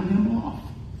raffle him off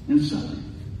and sell him.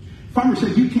 The farmer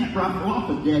said, you can't raffle off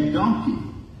a dead donkey.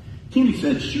 Kenny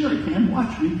said, sure I can.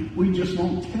 Watch me. We just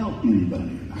won't tell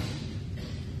anybody about it.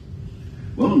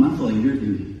 Well, a month later,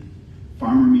 the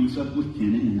farmer meets up with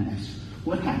Kenny and asks,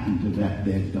 what happened to that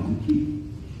dead donkey?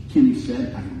 Kenny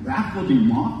said, I raffled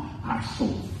him off. I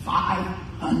sold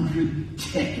 500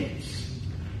 tickets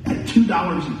at $2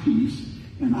 a piece,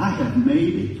 and I have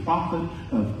made a profit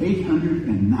of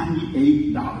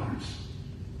 $898.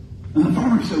 And the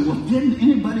farmer said, well, didn't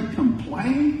anybody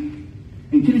complain?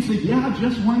 And Kenny said, yeah,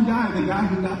 just one guy, the guy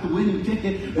who got the winning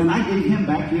ticket, and I gave him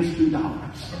back his $2.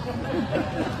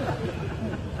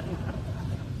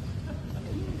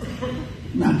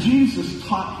 Now, Jesus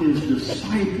taught his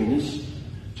disciples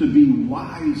to be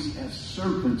wise as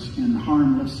serpents and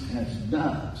harmless as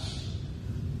doves.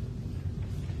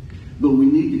 But we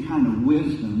need the kind of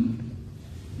wisdom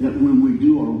that when we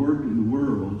do our work in the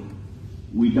world,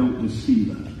 we don't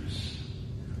deceive others.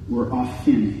 We're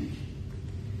authentic.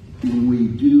 And we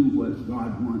do what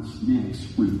God wants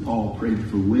next when Paul prayed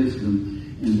for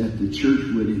wisdom and that the church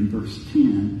would, in verse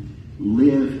 10,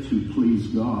 live to please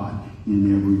God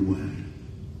in every way,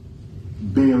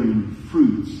 bearing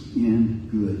fruits in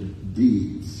good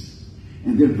deeds.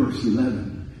 And then verse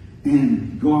 11,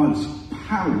 and God's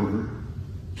power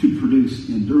to produce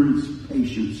endurance,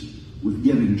 patience, with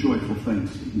giving joyful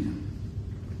thanks to Him.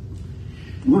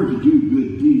 We're to do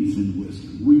good deeds in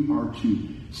wisdom. We are to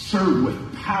serve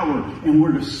with power, and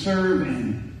we're to serve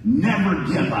and never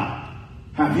give up.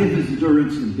 Have His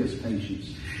endurance and His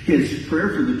patience. His prayer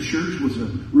for the church was a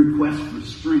request for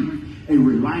strength, a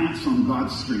reliance on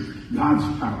God's strength, God's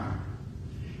power.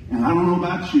 And I don't know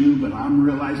about you, but I'm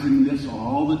realizing this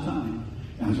all the time.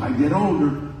 As I get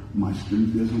older, my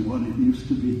strength isn't what it used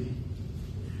to be.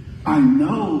 I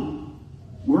know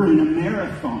we're in a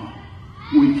marathon.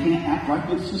 We can't act like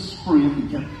it's a sprint. We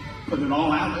can't put it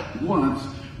all out at once.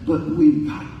 But we've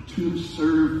got to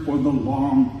serve for the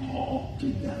long haul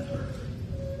together.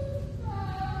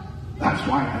 That's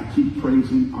why I keep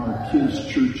praising our kids'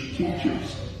 church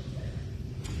teachers.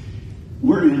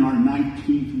 We're in our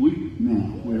 19th week now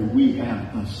where we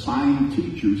have assigned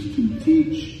teachers to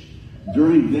teach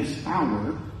during this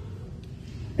hour.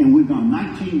 And we've gone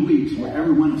 19 weeks where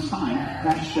everyone assigned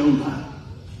has showed up.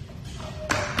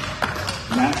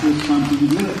 That is something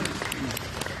good.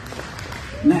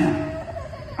 Now,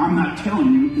 I'm not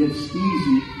telling you it's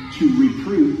easy to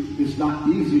recruit. It's not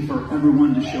easy for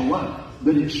everyone to show up.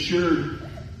 But it sure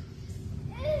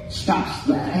stops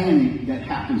the panic that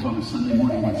happens on a Sunday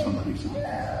morning when somebody's not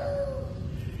there.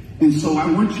 And so I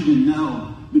want you to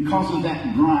know, because of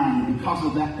that grind, because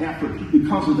of that effort,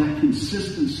 because of that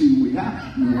consistency we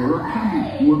have, more are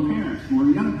coming. More parents, more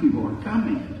young people are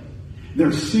coming.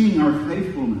 They're seeing our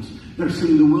faithfulness. They're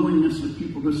seeing the willingness of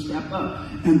people to step up.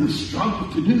 And the struggle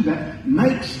to do that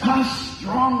makes us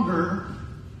stronger.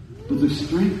 But the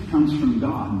strength comes from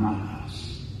God, not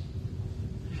us.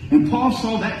 And Paul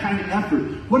saw that kind of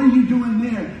effort. What are you doing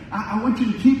there? I want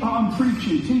you to keep on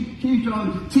preaching. Keep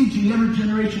on teaching every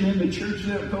generation in the church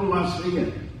there at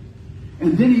Colossae.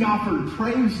 And then he offered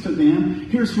praise to them.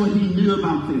 Here's what he knew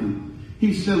about them.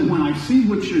 He said, when I see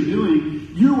what you're doing,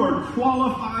 you are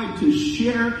qualified to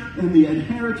share in the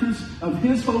inheritance of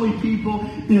His holy people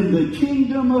in the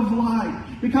kingdom of light.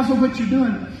 Because of what you're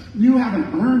doing, you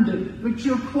haven't earned it, but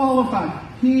you're qualified.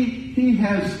 He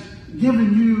has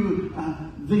given you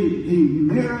the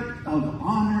merit of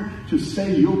honor to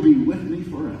say you'll be with me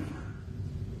forever.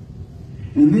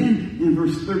 And then in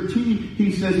verse 13,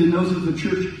 he says, in those of the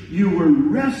church, you were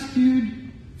rescued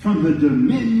from the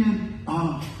dominion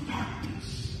of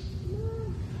darkness.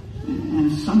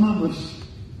 And some of us,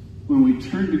 when we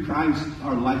turned to Christ,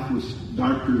 our life was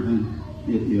darker than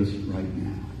it is right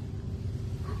now.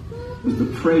 But the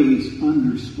praise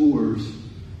underscores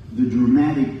the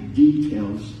dramatic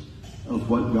details of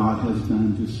what God has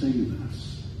done to save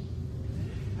us.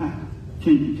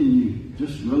 Can you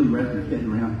just really wrap your head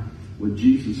around what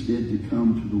Jesus did to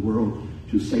come to the world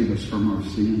to save us from our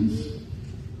sins?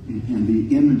 And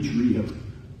the imagery of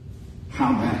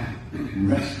how that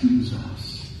rescues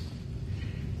us.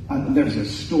 There's a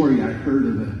story I heard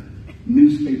of a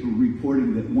newspaper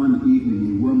reporting that one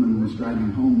evening a woman was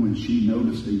driving home when she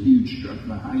noticed a huge truck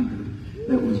behind her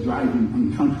that was driving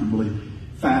uncomfortably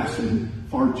fast and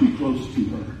far too close to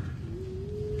her.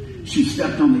 She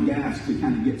stepped on the gas to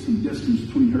kind of get some distance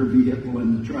between her vehicle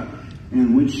and the truck.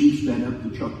 And when she sped up,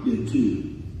 the truck did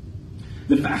too.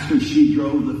 The faster she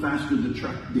drove, the faster the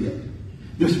truck did.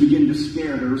 This began to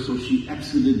scare her, so she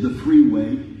exited the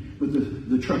freeway, but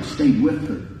the truck stayed with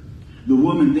her. The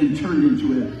woman then turned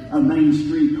into a main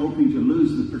street, hoping to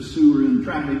lose the pursuer in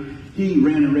traffic. He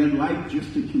ran a red light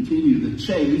just to continue the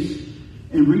chase.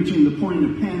 And reaching the point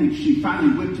of panic, she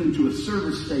finally whipped into a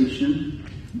service station,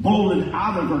 bolted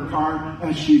out of her car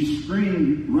as she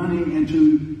screamed, running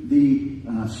into the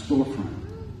storefront.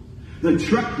 The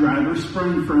truck driver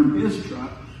sprang from his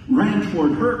truck, ran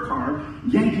toward her car,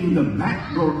 yanking the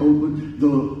back door open.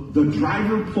 The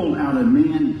driver pulled out a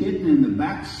man hidden in the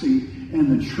back seat,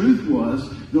 and the truth was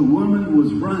the woman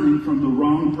was running from the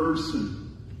wrong person.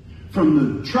 From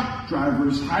the truck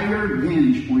driver's higher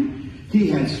vantage point, he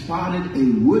had spotted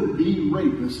a would-be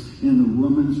rapist in the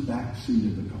woman's back seat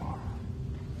of the car.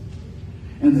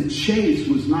 And the chase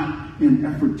was not an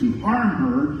effort to harm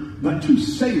her, but to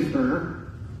save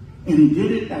her. And he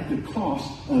did it at the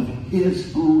cost of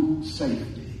his own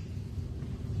safety.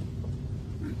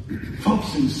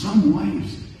 Folks, in some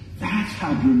ways, that's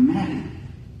how dramatic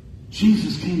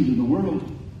Jesus came to the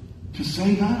world to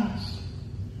save us.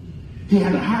 He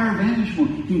had a higher vantage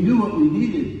point. He knew what we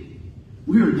needed.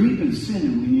 We were deep in sin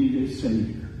and we needed a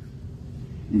Savior.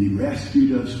 And he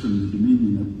rescued us from the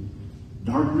dominion of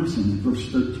darkness. And in verse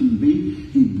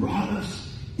 13b, he brought us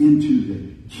into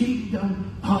the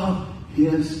kingdom of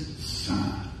his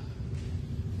Son.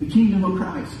 The kingdom of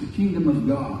Christ, the kingdom of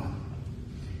God.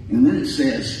 And then it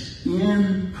says,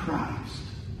 in Christ.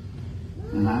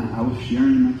 And I was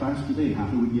sharing in my class today, how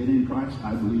do we get in Christ?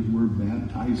 I believe we're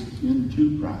baptized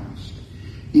into Christ.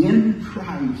 In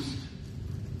Christ,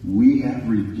 we have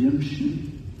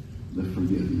redemption, the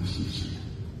forgiveness of sin.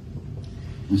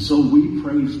 And so we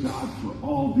praise God for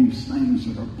all these things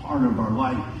that are part of our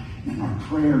life, and our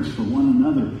prayers for one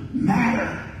another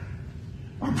matter.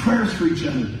 Our prayers for each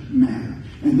other matter.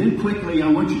 And then quickly, I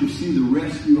want you to see the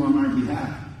rescue on our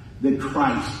behalf that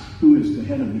Christ, who is the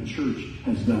head of the church,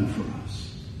 has done for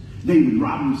us. David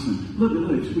Robinson, look at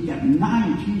this. We got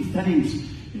 9 key things.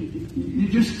 You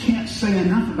just can't say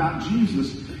enough about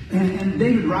Jesus. And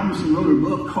David Robinson wrote a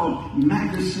book called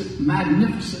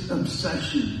Magnificent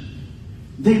Obsession.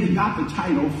 David got the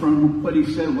title from what he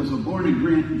said was a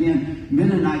born-again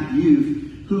Mennonite youth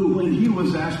who, when he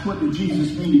was asked, what did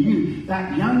Jesus mean to you?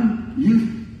 That young youth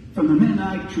from the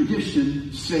Mennonite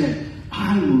tradition said,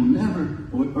 I will never,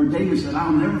 or David said,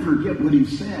 I'll never forget what he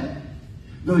said.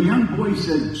 The young boy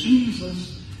said,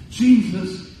 Jesus,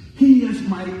 Jesus, he is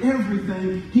my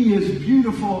everything. He is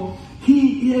beautiful.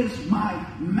 He is my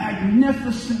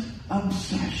magnificent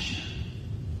obsession.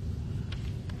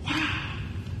 Wow.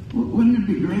 Wouldn't it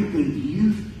be great that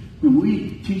youth, when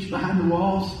we teach behind the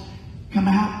walls, come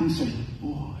out and say,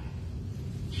 boy,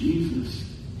 Jesus,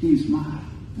 he's my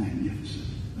magnificent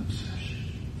obsession.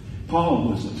 Paul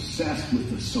was obsessed with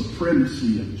the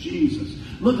supremacy of Jesus.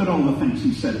 Look at all the things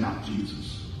he said about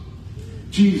Jesus.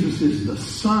 Jesus is the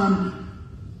Son,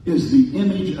 is the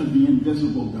image of the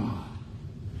invisible God.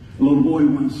 A little boy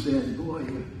once said, boy,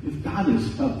 if God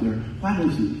is up there, why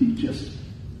doesn't he just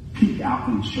peek out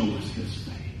and show us his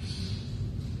face?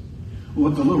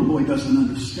 What the little boy doesn't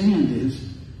understand is,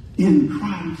 in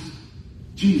Christ,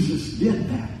 Jesus did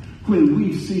that. When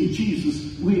we see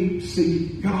Jesus, we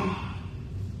see God.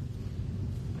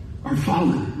 Our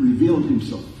Father revealed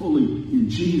himself fully in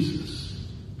Jesus.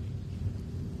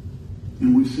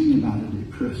 And we sing about it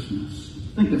at Christmas.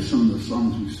 Think of some of the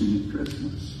songs we sing at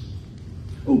Christmas.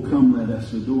 Oh, come, let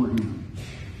us adore him.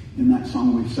 In that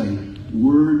song we say,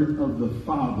 Word of the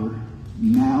Father,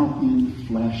 now in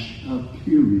flesh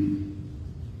appearing.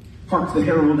 Hark the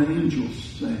herald angels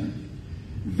sing.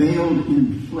 Veiled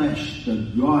in flesh,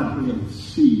 the Godhead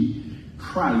see,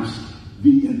 Christ,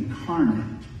 the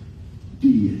incarnate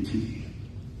deity.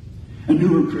 A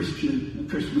newer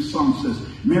Christmas song says,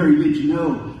 Mary, did you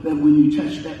know that when you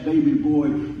touched that baby boy,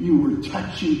 you were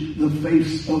touching the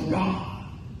face of God?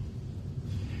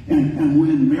 And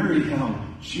when Mary held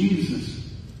Jesus,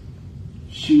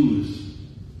 she was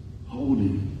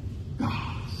holding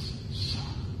God's Son.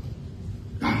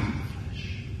 God in the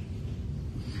flesh.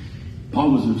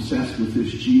 Paul was obsessed with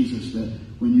this Jesus that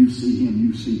when you see him,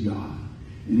 you see God.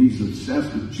 And he's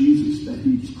obsessed with Jesus that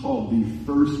he's called the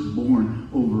firstborn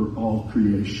over all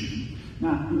creation.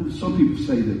 Now, some people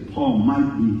say that Paul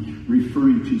might be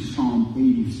referring to Psalm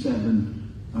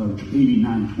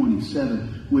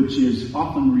 89:27, which is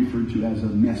often referred to as a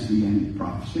messianic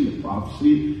prophecy, a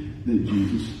prophecy that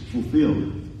Jesus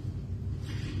fulfilled.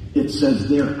 It says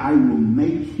there, I will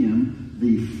make him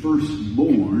the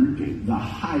firstborn, the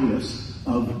highest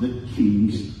of the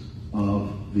kings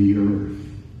of the earth.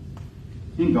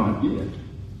 And God did.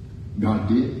 God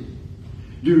did.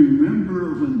 Do you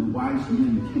remember when the wise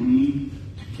men came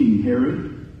to King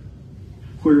Herod?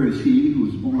 Where is he who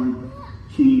was born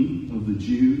king of the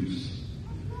Jews?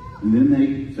 And then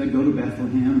they said, go to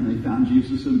Bethlehem, and they found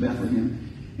Jesus in Bethlehem.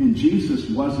 And Jesus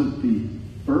wasn't the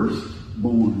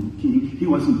firstborn king. He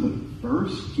wasn't the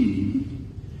first king,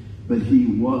 but he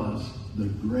was the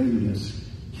greatest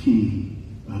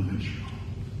king of Israel.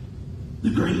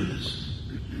 The greatest.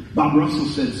 Bob Russell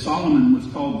said Solomon was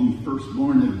called the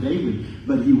firstborn of David,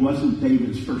 but he wasn't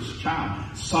David's first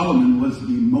child. Solomon was the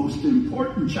most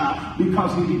important child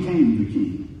because he became the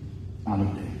king out of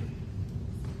David.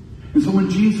 And so when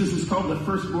Jesus is called the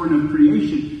firstborn of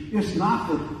creation, it's not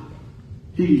that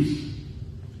he's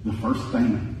the first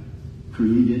thing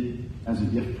created as a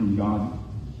gift from God,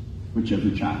 whichever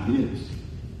child is,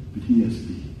 but he is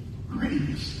the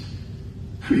greatest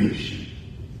creation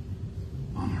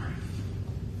on earth.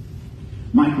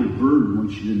 Michael Bird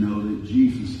wants you to know that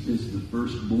Jesus is the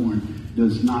firstborn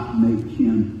does not make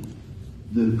him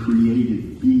the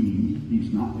created being.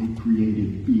 He's not a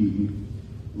created being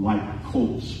like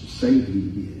cults say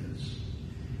he is.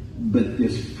 But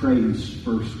this phrase,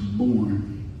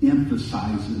 firstborn,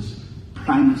 emphasizes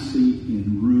primacy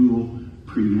in rule,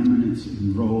 preeminence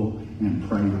in role, and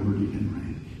priority in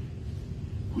rank.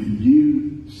 When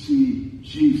you see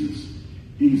Jesus,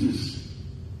 he's as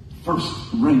first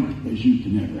ranked as you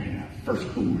can ever have,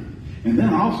 firstborn. And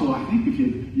then also, I think if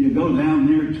you go down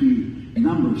there to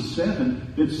number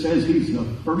 7, it says he's the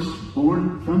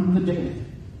firstborn from the dead.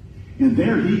 And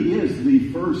there he is,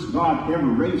 the first God ever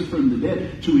raised from the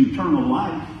dead to eternal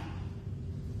life.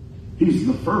 He's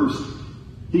the first.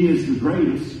 He is the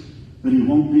greatest, but he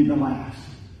won't be the last.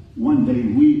 One day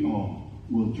we all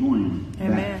will join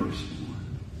that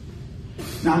firstborn.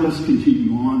 Now let's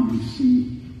continue on. We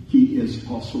see he is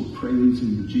also praised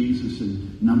in Jesus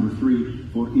in number 3.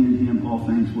 For in him all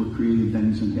things were created,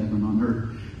 things in heaven, on earth,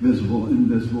 visible,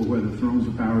 invisible, whether thrones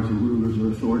or powers or rulers or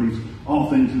authorities. All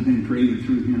things have been created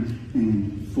through him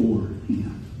and for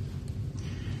him.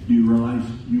 Do you realize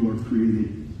you are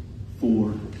created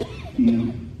for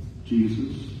him,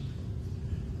 Jesus?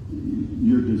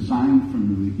 Your design from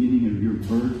the beginning of your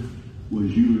birth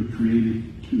was you were created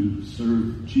to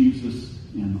serve Jesus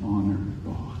and honor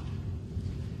God.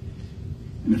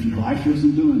 And if your life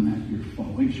isn't doing that, you're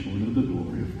falling short of the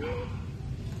glory of God.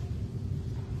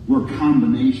 We're a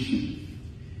combination.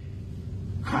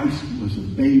 Christ was a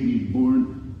baby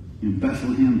born in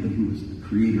Bethlehem, but he was the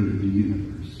creator of the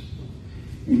universe.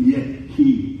 And yet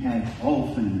he had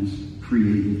all things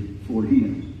created for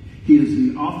him. He is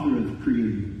the author of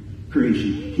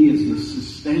creation. He is the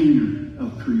sustainer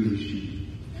of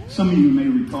creation. Some of you may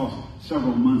recall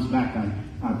several months back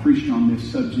I preached on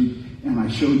this subject, and I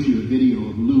showed you a video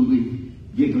of Louis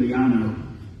Gigliano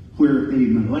where a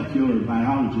molecular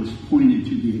biologist pointed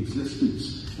to the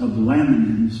existence of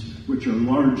laminins, which are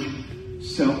large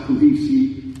cell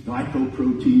cohesive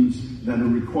glycoproteins that are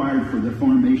required for the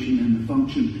formation and the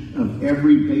function of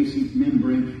every basic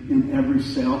membrane in every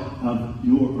cell of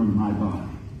your or my body.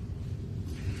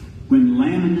 When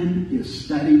laminin is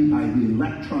studied by the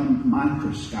electron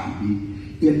microscopy,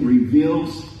 it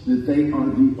reveals that they are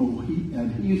the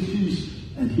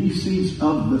adhesives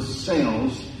of the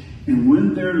cells, and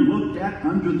when they're looked at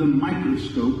under the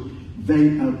microscope,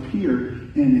 they appear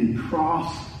in a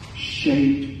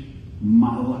cross-shaped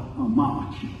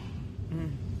molecule.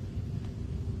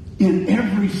 In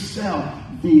every cell,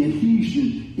 the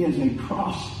adhesion is a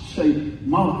cross-shaped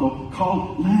molecule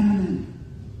called laminin.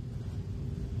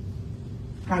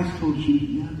 Christ holds you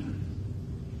together,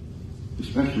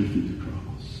 especially through the cross.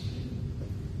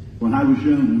 When I was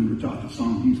young, we were taught the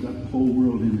song, he's got the whole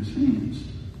world in his hands.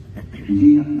 And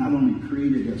he not only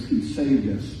created us, he saved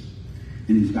us,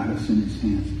 and he's got us in his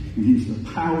hands. And he's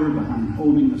the power behind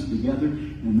holding us together,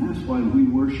 and that's why we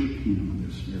worship him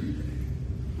this very day.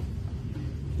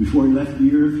 Before he left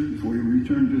the earth, before he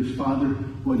returned to his Father,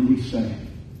 what did he say?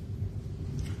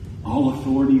 All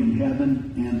authority in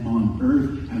heaven and on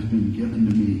earth has been given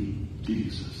to me,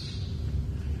 Jesus.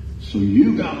 So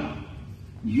you go.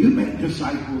 You make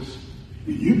disciples,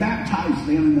 and you baptize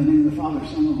them in the name of the Father,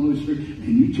 Son, and Holy Spirit,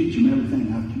 and you teach them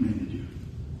everything I've commanded you.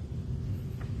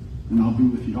 And I'll be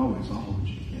with you always. I'll hold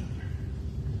you together.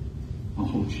 I'll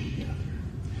hold you together.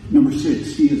 Number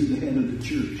 6, he is the head of the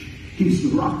church. He's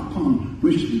the rock upon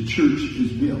which the church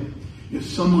is built. If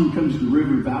someone comes to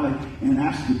River Valley and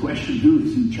asks the question, who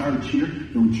is in charge here?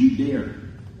 Don't you dare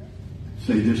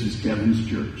say this is Kevin's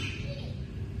church.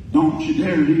 Don't you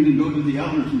dare even go to the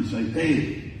elders and say,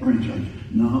 they are in charge.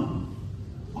 No,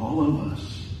 all of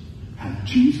us have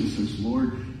Jesus as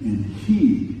Lord, and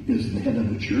He is the head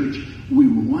of the church. We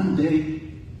will one day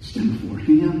stand before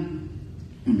Him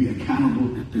and be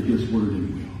accountable to His word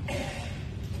and will.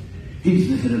 He's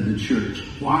the head of the church.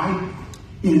 Why?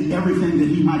 In everything that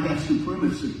He might have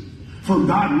supremacy. For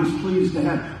God was pleased to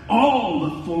have all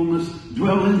the fullness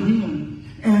dwell in Him,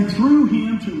 and through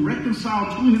Him to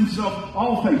reconcile to Himself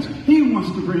all things. He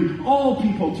wants to bring all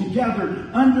people together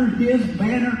under His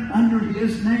banner, under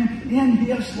His name, in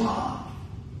His love.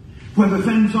 Whether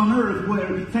things on earth,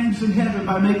 whether things in heaven,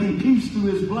 by making peace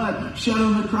through His blood shed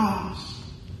on the cross.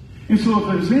 And so if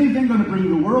there's anything going to bring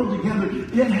the world together,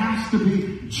 it has to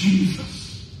be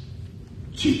Jesus.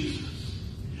 Jesus.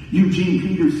 Eugene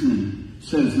Peterson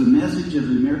says the message of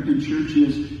the American church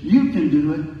is, you can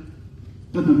do it.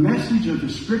 But the message of the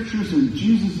Scriptures and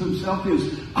Jesus Himself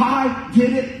is, I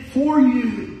did it for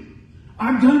you.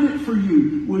 I've done it for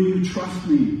you. Will you trust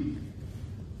me?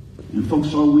 And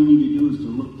folks, all we need to do is to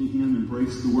look to Him,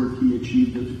 embrace the work He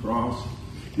achieved at the cross.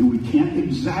 And we can't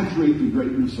exaggerate the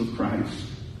greatness of Christ.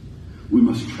 We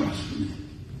must trust in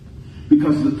it.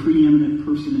 Because the preeminent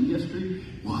person in history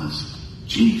was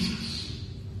Jesus.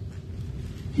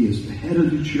 He is the head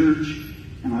of the church.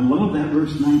 And I love that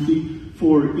verse 19.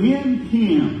 For in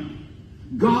Him,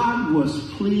 God was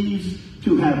pleased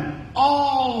to have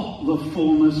all the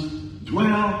fullness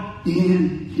dwell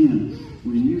in Him.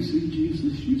 When you see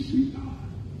Jesus, you see God.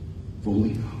 Fully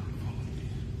God.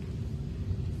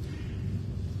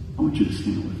 I want you to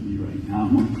stand with me right now.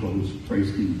 I'm going to close. Praise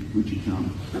Him. Would you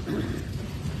come?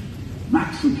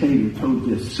 Max Lucado told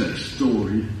this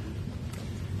story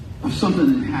of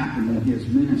something that happened in his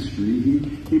ministry.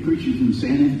 He preaches in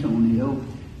San Antonio.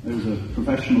 There's a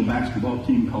professional basketball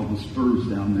team called the Spurs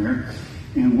down there.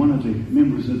 And one of the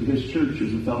members of his church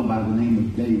is a fellow by the name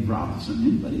of Dave Robinson.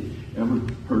 Anybody ever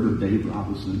heard of Dave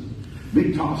Robinson?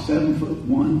 Big, tall,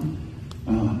 7'1",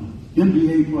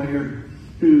 NBA player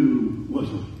who was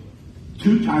a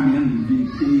two-time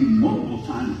MVP,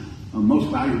 multiple-time most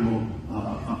valuable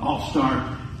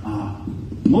all-star,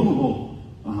 multiple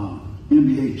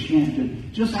NBA champion.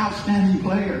 Just outstanding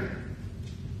player.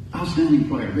 Outstanding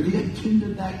player. But he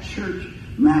attended that church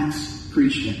Max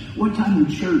preached in. One time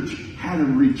the church had a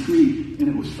retreat, and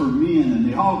it was for men, and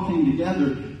they all came together,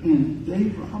 and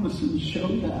Dave Robinson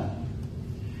showed up.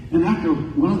 And after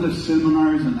one of the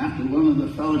seminars and after one of the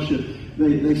fellowship,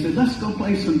 they said, let's go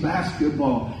play some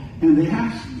basketball. And they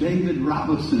asked David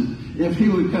Robinson if he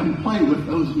would come play with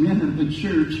those men in the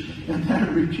church at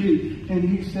that retreat. And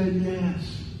he said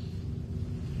yes.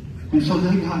 And so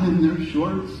they got in their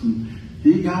shorts, and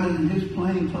he got in his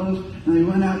plain clothes, and they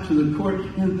went out to the court,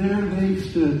 and there they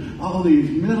stood, all these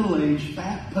middle-aged,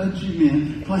 fat, pudgy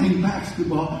men playing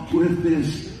basketball with this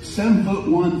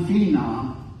 7'1"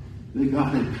 phenom that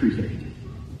God had created.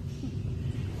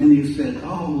 And he said,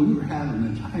 oh, we were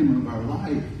having the time of our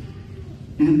life.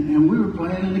 And we were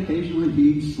playing, and occasionally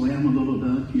he'd slam a little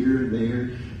dunk here or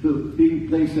there. But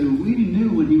they said, we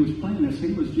knew when he was playing this,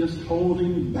 he was just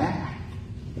holding back.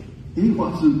 He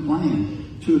wasn't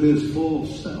playing to his full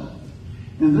self.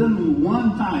 And then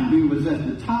one time he was at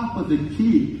the top of the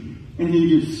key, and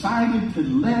he decided to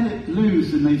let it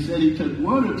loose. And they said he took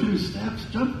one or two steps,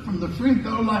 jumped from the free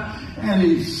throw line, and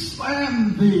he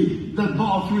slammed the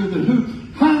ball through the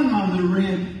hoop, hung on the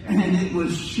rim, and it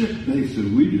was shook. They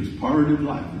said, we just parted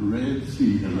like the Red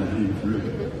Sea to let him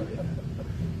through.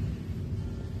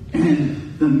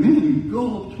 And the men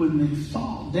gulped when they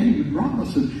saw David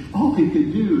Robinson. All he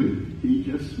could do, he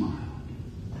just smiled.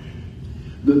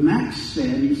 But Max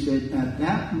said, he said, at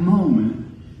that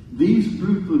moment, these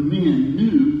group of men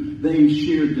knew they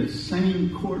shared the same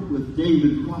court with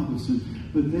David Robinson,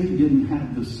 but they didn't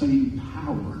have the same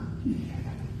power he had.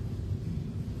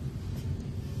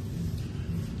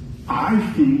 I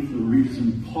think the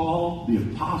reason Paul, the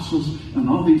apostles, and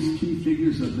all these key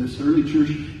figures of this early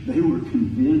church, they were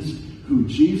convinced who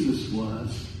Jesus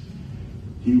was.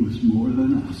 He was more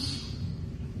than us,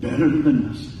 better than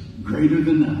us, greater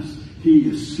than us. He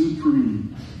is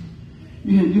supreme.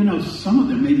 You know, some of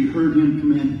them maybe heard him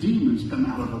command demons come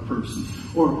out of a person.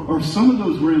 Or some of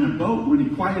those were in a boat when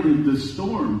he quieted the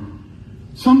storm.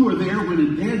 Some were there when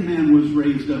a dead man was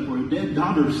raised up, or a dead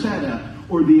daughter sat up,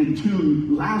 or the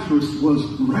entombed Lazarus was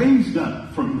raised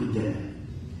up from the dead.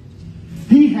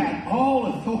 He had all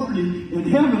authority in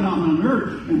heaven and on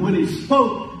earth. And when he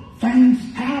spoke, things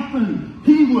happened.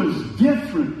 He was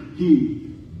different.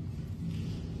 He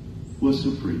was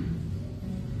supreme.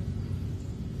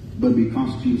 But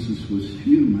because Jesus was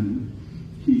human,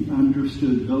 He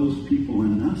understood those people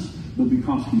in us, but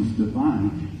because he's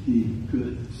divine, he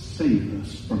could save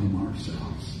us from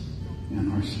ourselves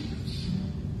and our sins.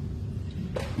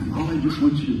 And all I just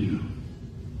want you to do,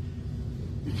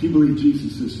 if you believe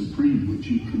Jesus is supreme, would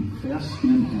you confess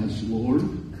him as Lord?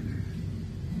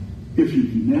 If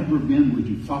you've never been, would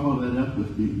you follow that up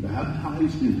with being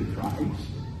baptized into Christ?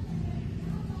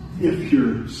 If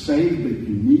you're saved but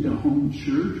you need a home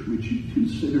church, would you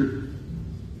consider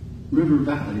River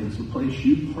Valley as a place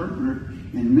you partner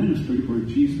in ministry where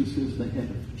Jesus is the head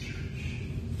of the church?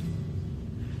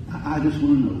 I just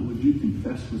want to know, would you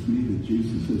confess with me that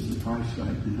Jesus is the Christ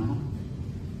right now?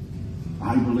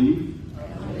 I believe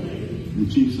that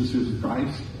Jesus is the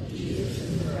Christ,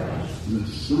 the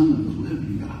Son of the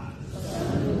living God.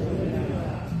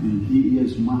 And he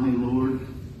is my Lord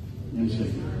and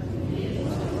Savior.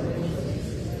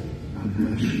 God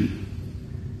bless you.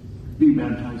 Be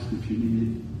baptized if you need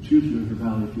it. Choose River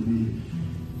Valley if you need it.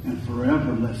 And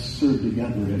forever let's serve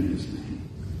together in his name.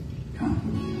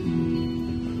 Come.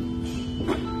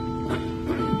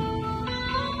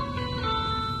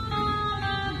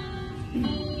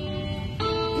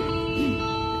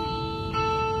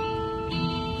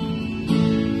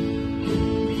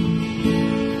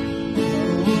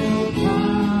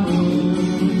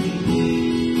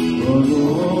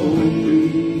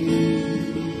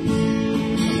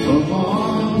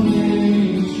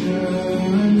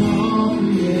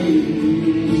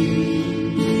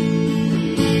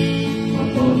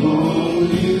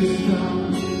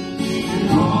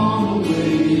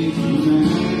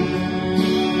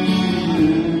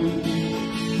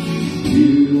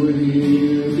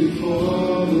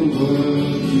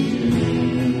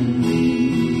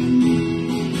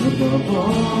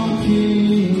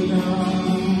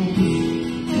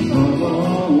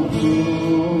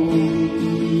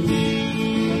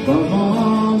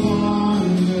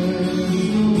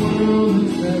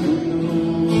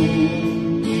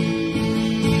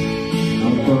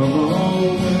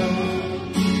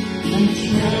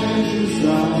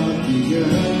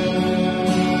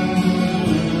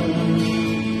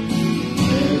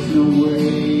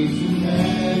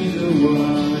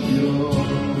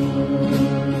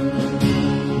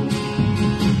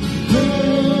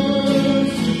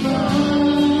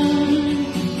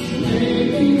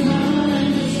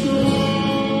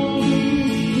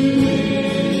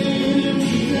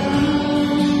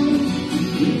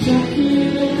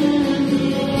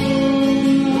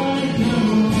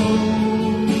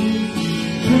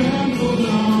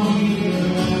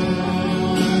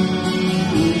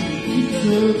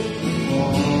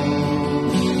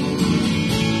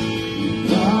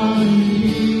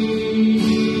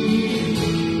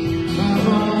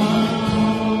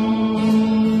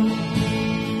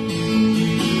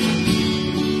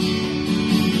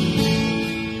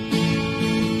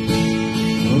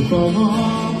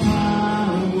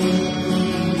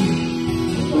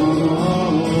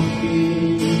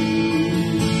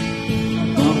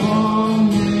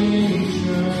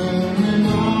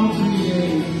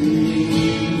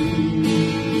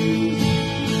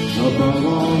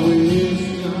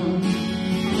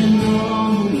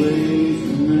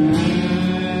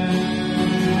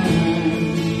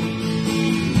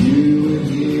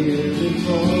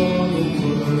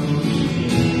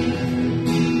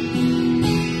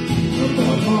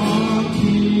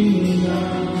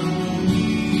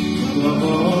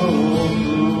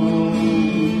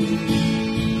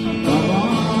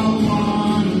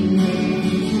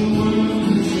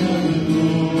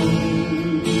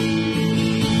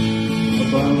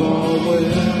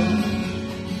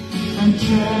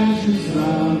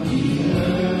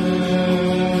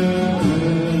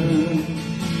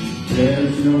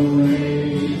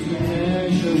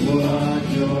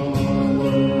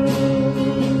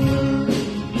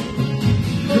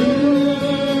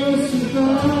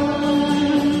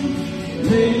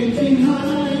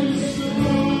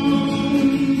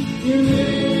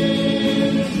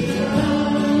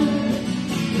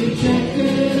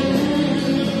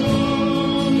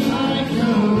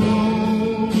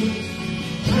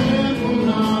 Trampled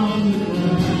on the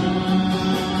ground.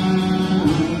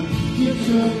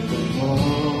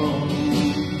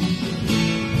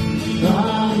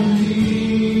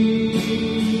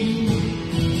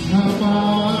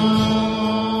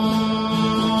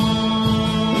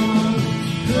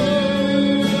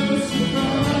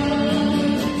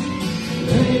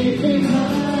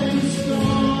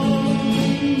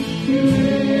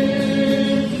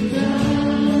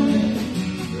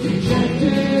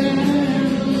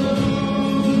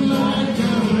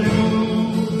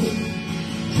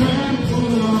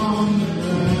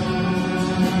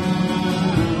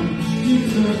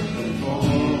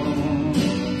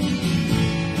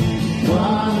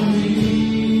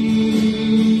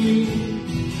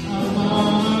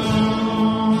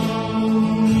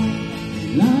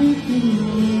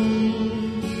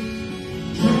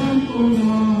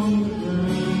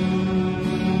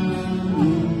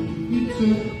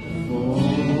 merciful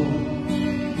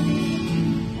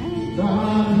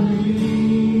than me.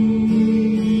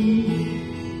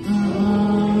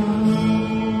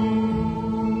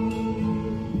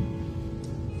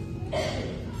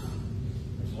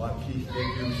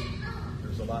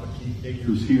 There's a lot of key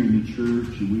figures here in the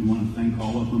church, and we want to thank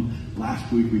all of them.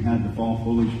 Last week we had the Fall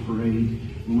Foliage Parade.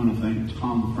 We want to thank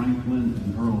Tom Franklin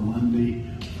and Earl Lundy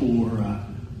for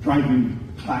driving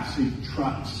classic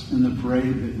trucks in the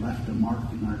parade that left a mark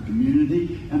in our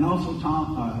community. And also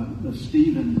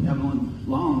Steve and Evelyn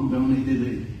Long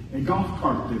donated a golf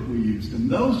cart that we used. And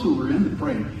those who were in the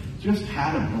parade just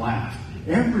had a blast.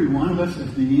 Every one of us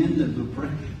at the end of the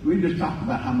parade, we just talked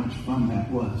about how much fun that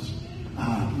was.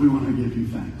 We want to give you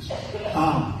thanks.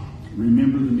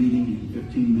 Remember the meeting in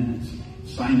 15 minutes.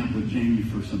 Sign up with Jamie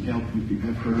for some help you can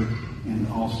give her, and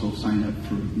also sign up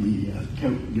for the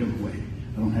coat giveaway.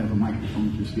 I don't have a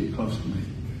microphone, just get close to me.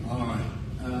 All right.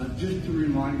 Just to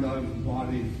remind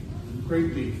everybody, a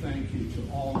great big thank you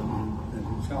to all of you that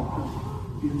has helped us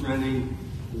get ready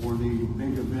for the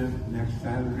big event next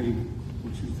Saturday,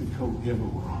 which is the coat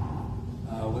giveaway.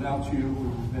 Without you, it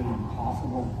would have been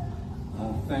impossible.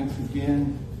 Thanks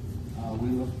again. We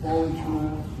look forward to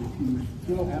it. If you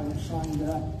still haven't signed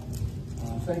up,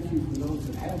 thank you for those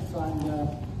that have signed up.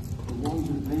 The ones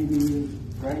that maybe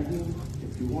dragging,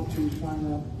 if you want to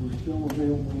sign up, we're still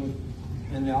available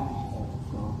in the alcohol.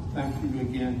 So thank you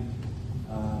again.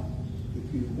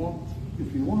 If you want to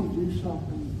do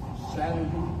something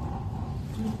Saturday,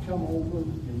 just come over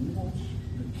and watch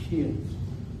the kids,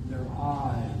 their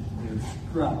eyes, their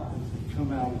strut as they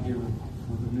come out here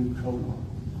with a new coat on.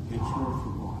 It's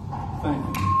worthwhile. Thank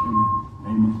you. Amen.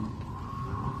 Amen.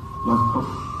 Let's go.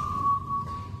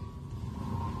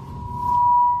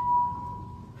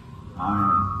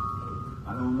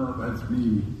 I don't know if that's me.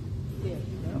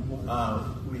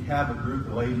 We have a group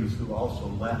of ladies who also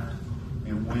left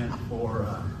and went for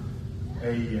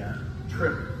a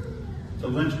trip to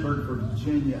Lynchburg,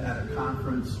 Virginia at a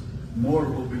conference. More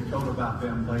will be told about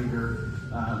them later.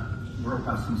 We'll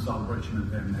have some celebration of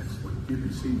them next week. You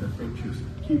can see the pictures.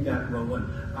 Keep that rolling.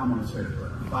 I'm going to say a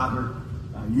prayer. Father,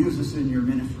 use us in your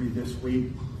ministry this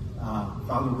week.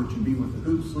 Father, would you be with the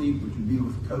Hoop Sleep? Would you be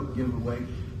with the coat giveaway?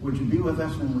 Would you be with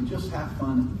us when we just have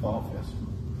fun at the Fall Festival?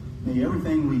 May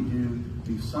everything we do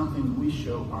be something we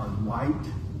show our light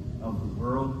of the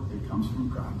world that comes from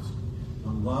Christ. The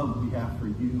love we have for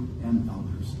you and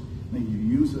others. May you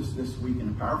use us this week in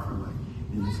a powerful way.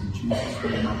 It is in Jesus'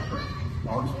 name I pray.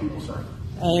 All these people say.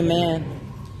 Amen.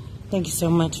 Thank you so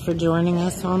much for joining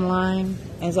us online.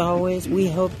 As always, we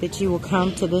hope that you will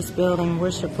come to this building,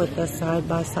 worship with us side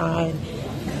by side.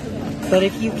 But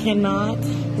if you cannot,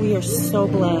 we are so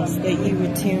blessed that you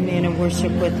would tune in and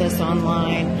worship with us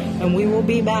online. And we will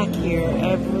be back here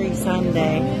every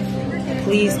Sunday.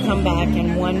 Please come back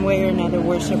and one way or another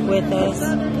worship with us.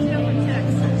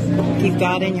 Keep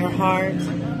God in your heart.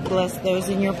 Bless those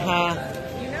in your path.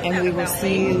 And we will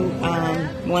see you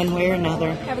one way or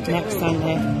another next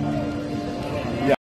Sunday.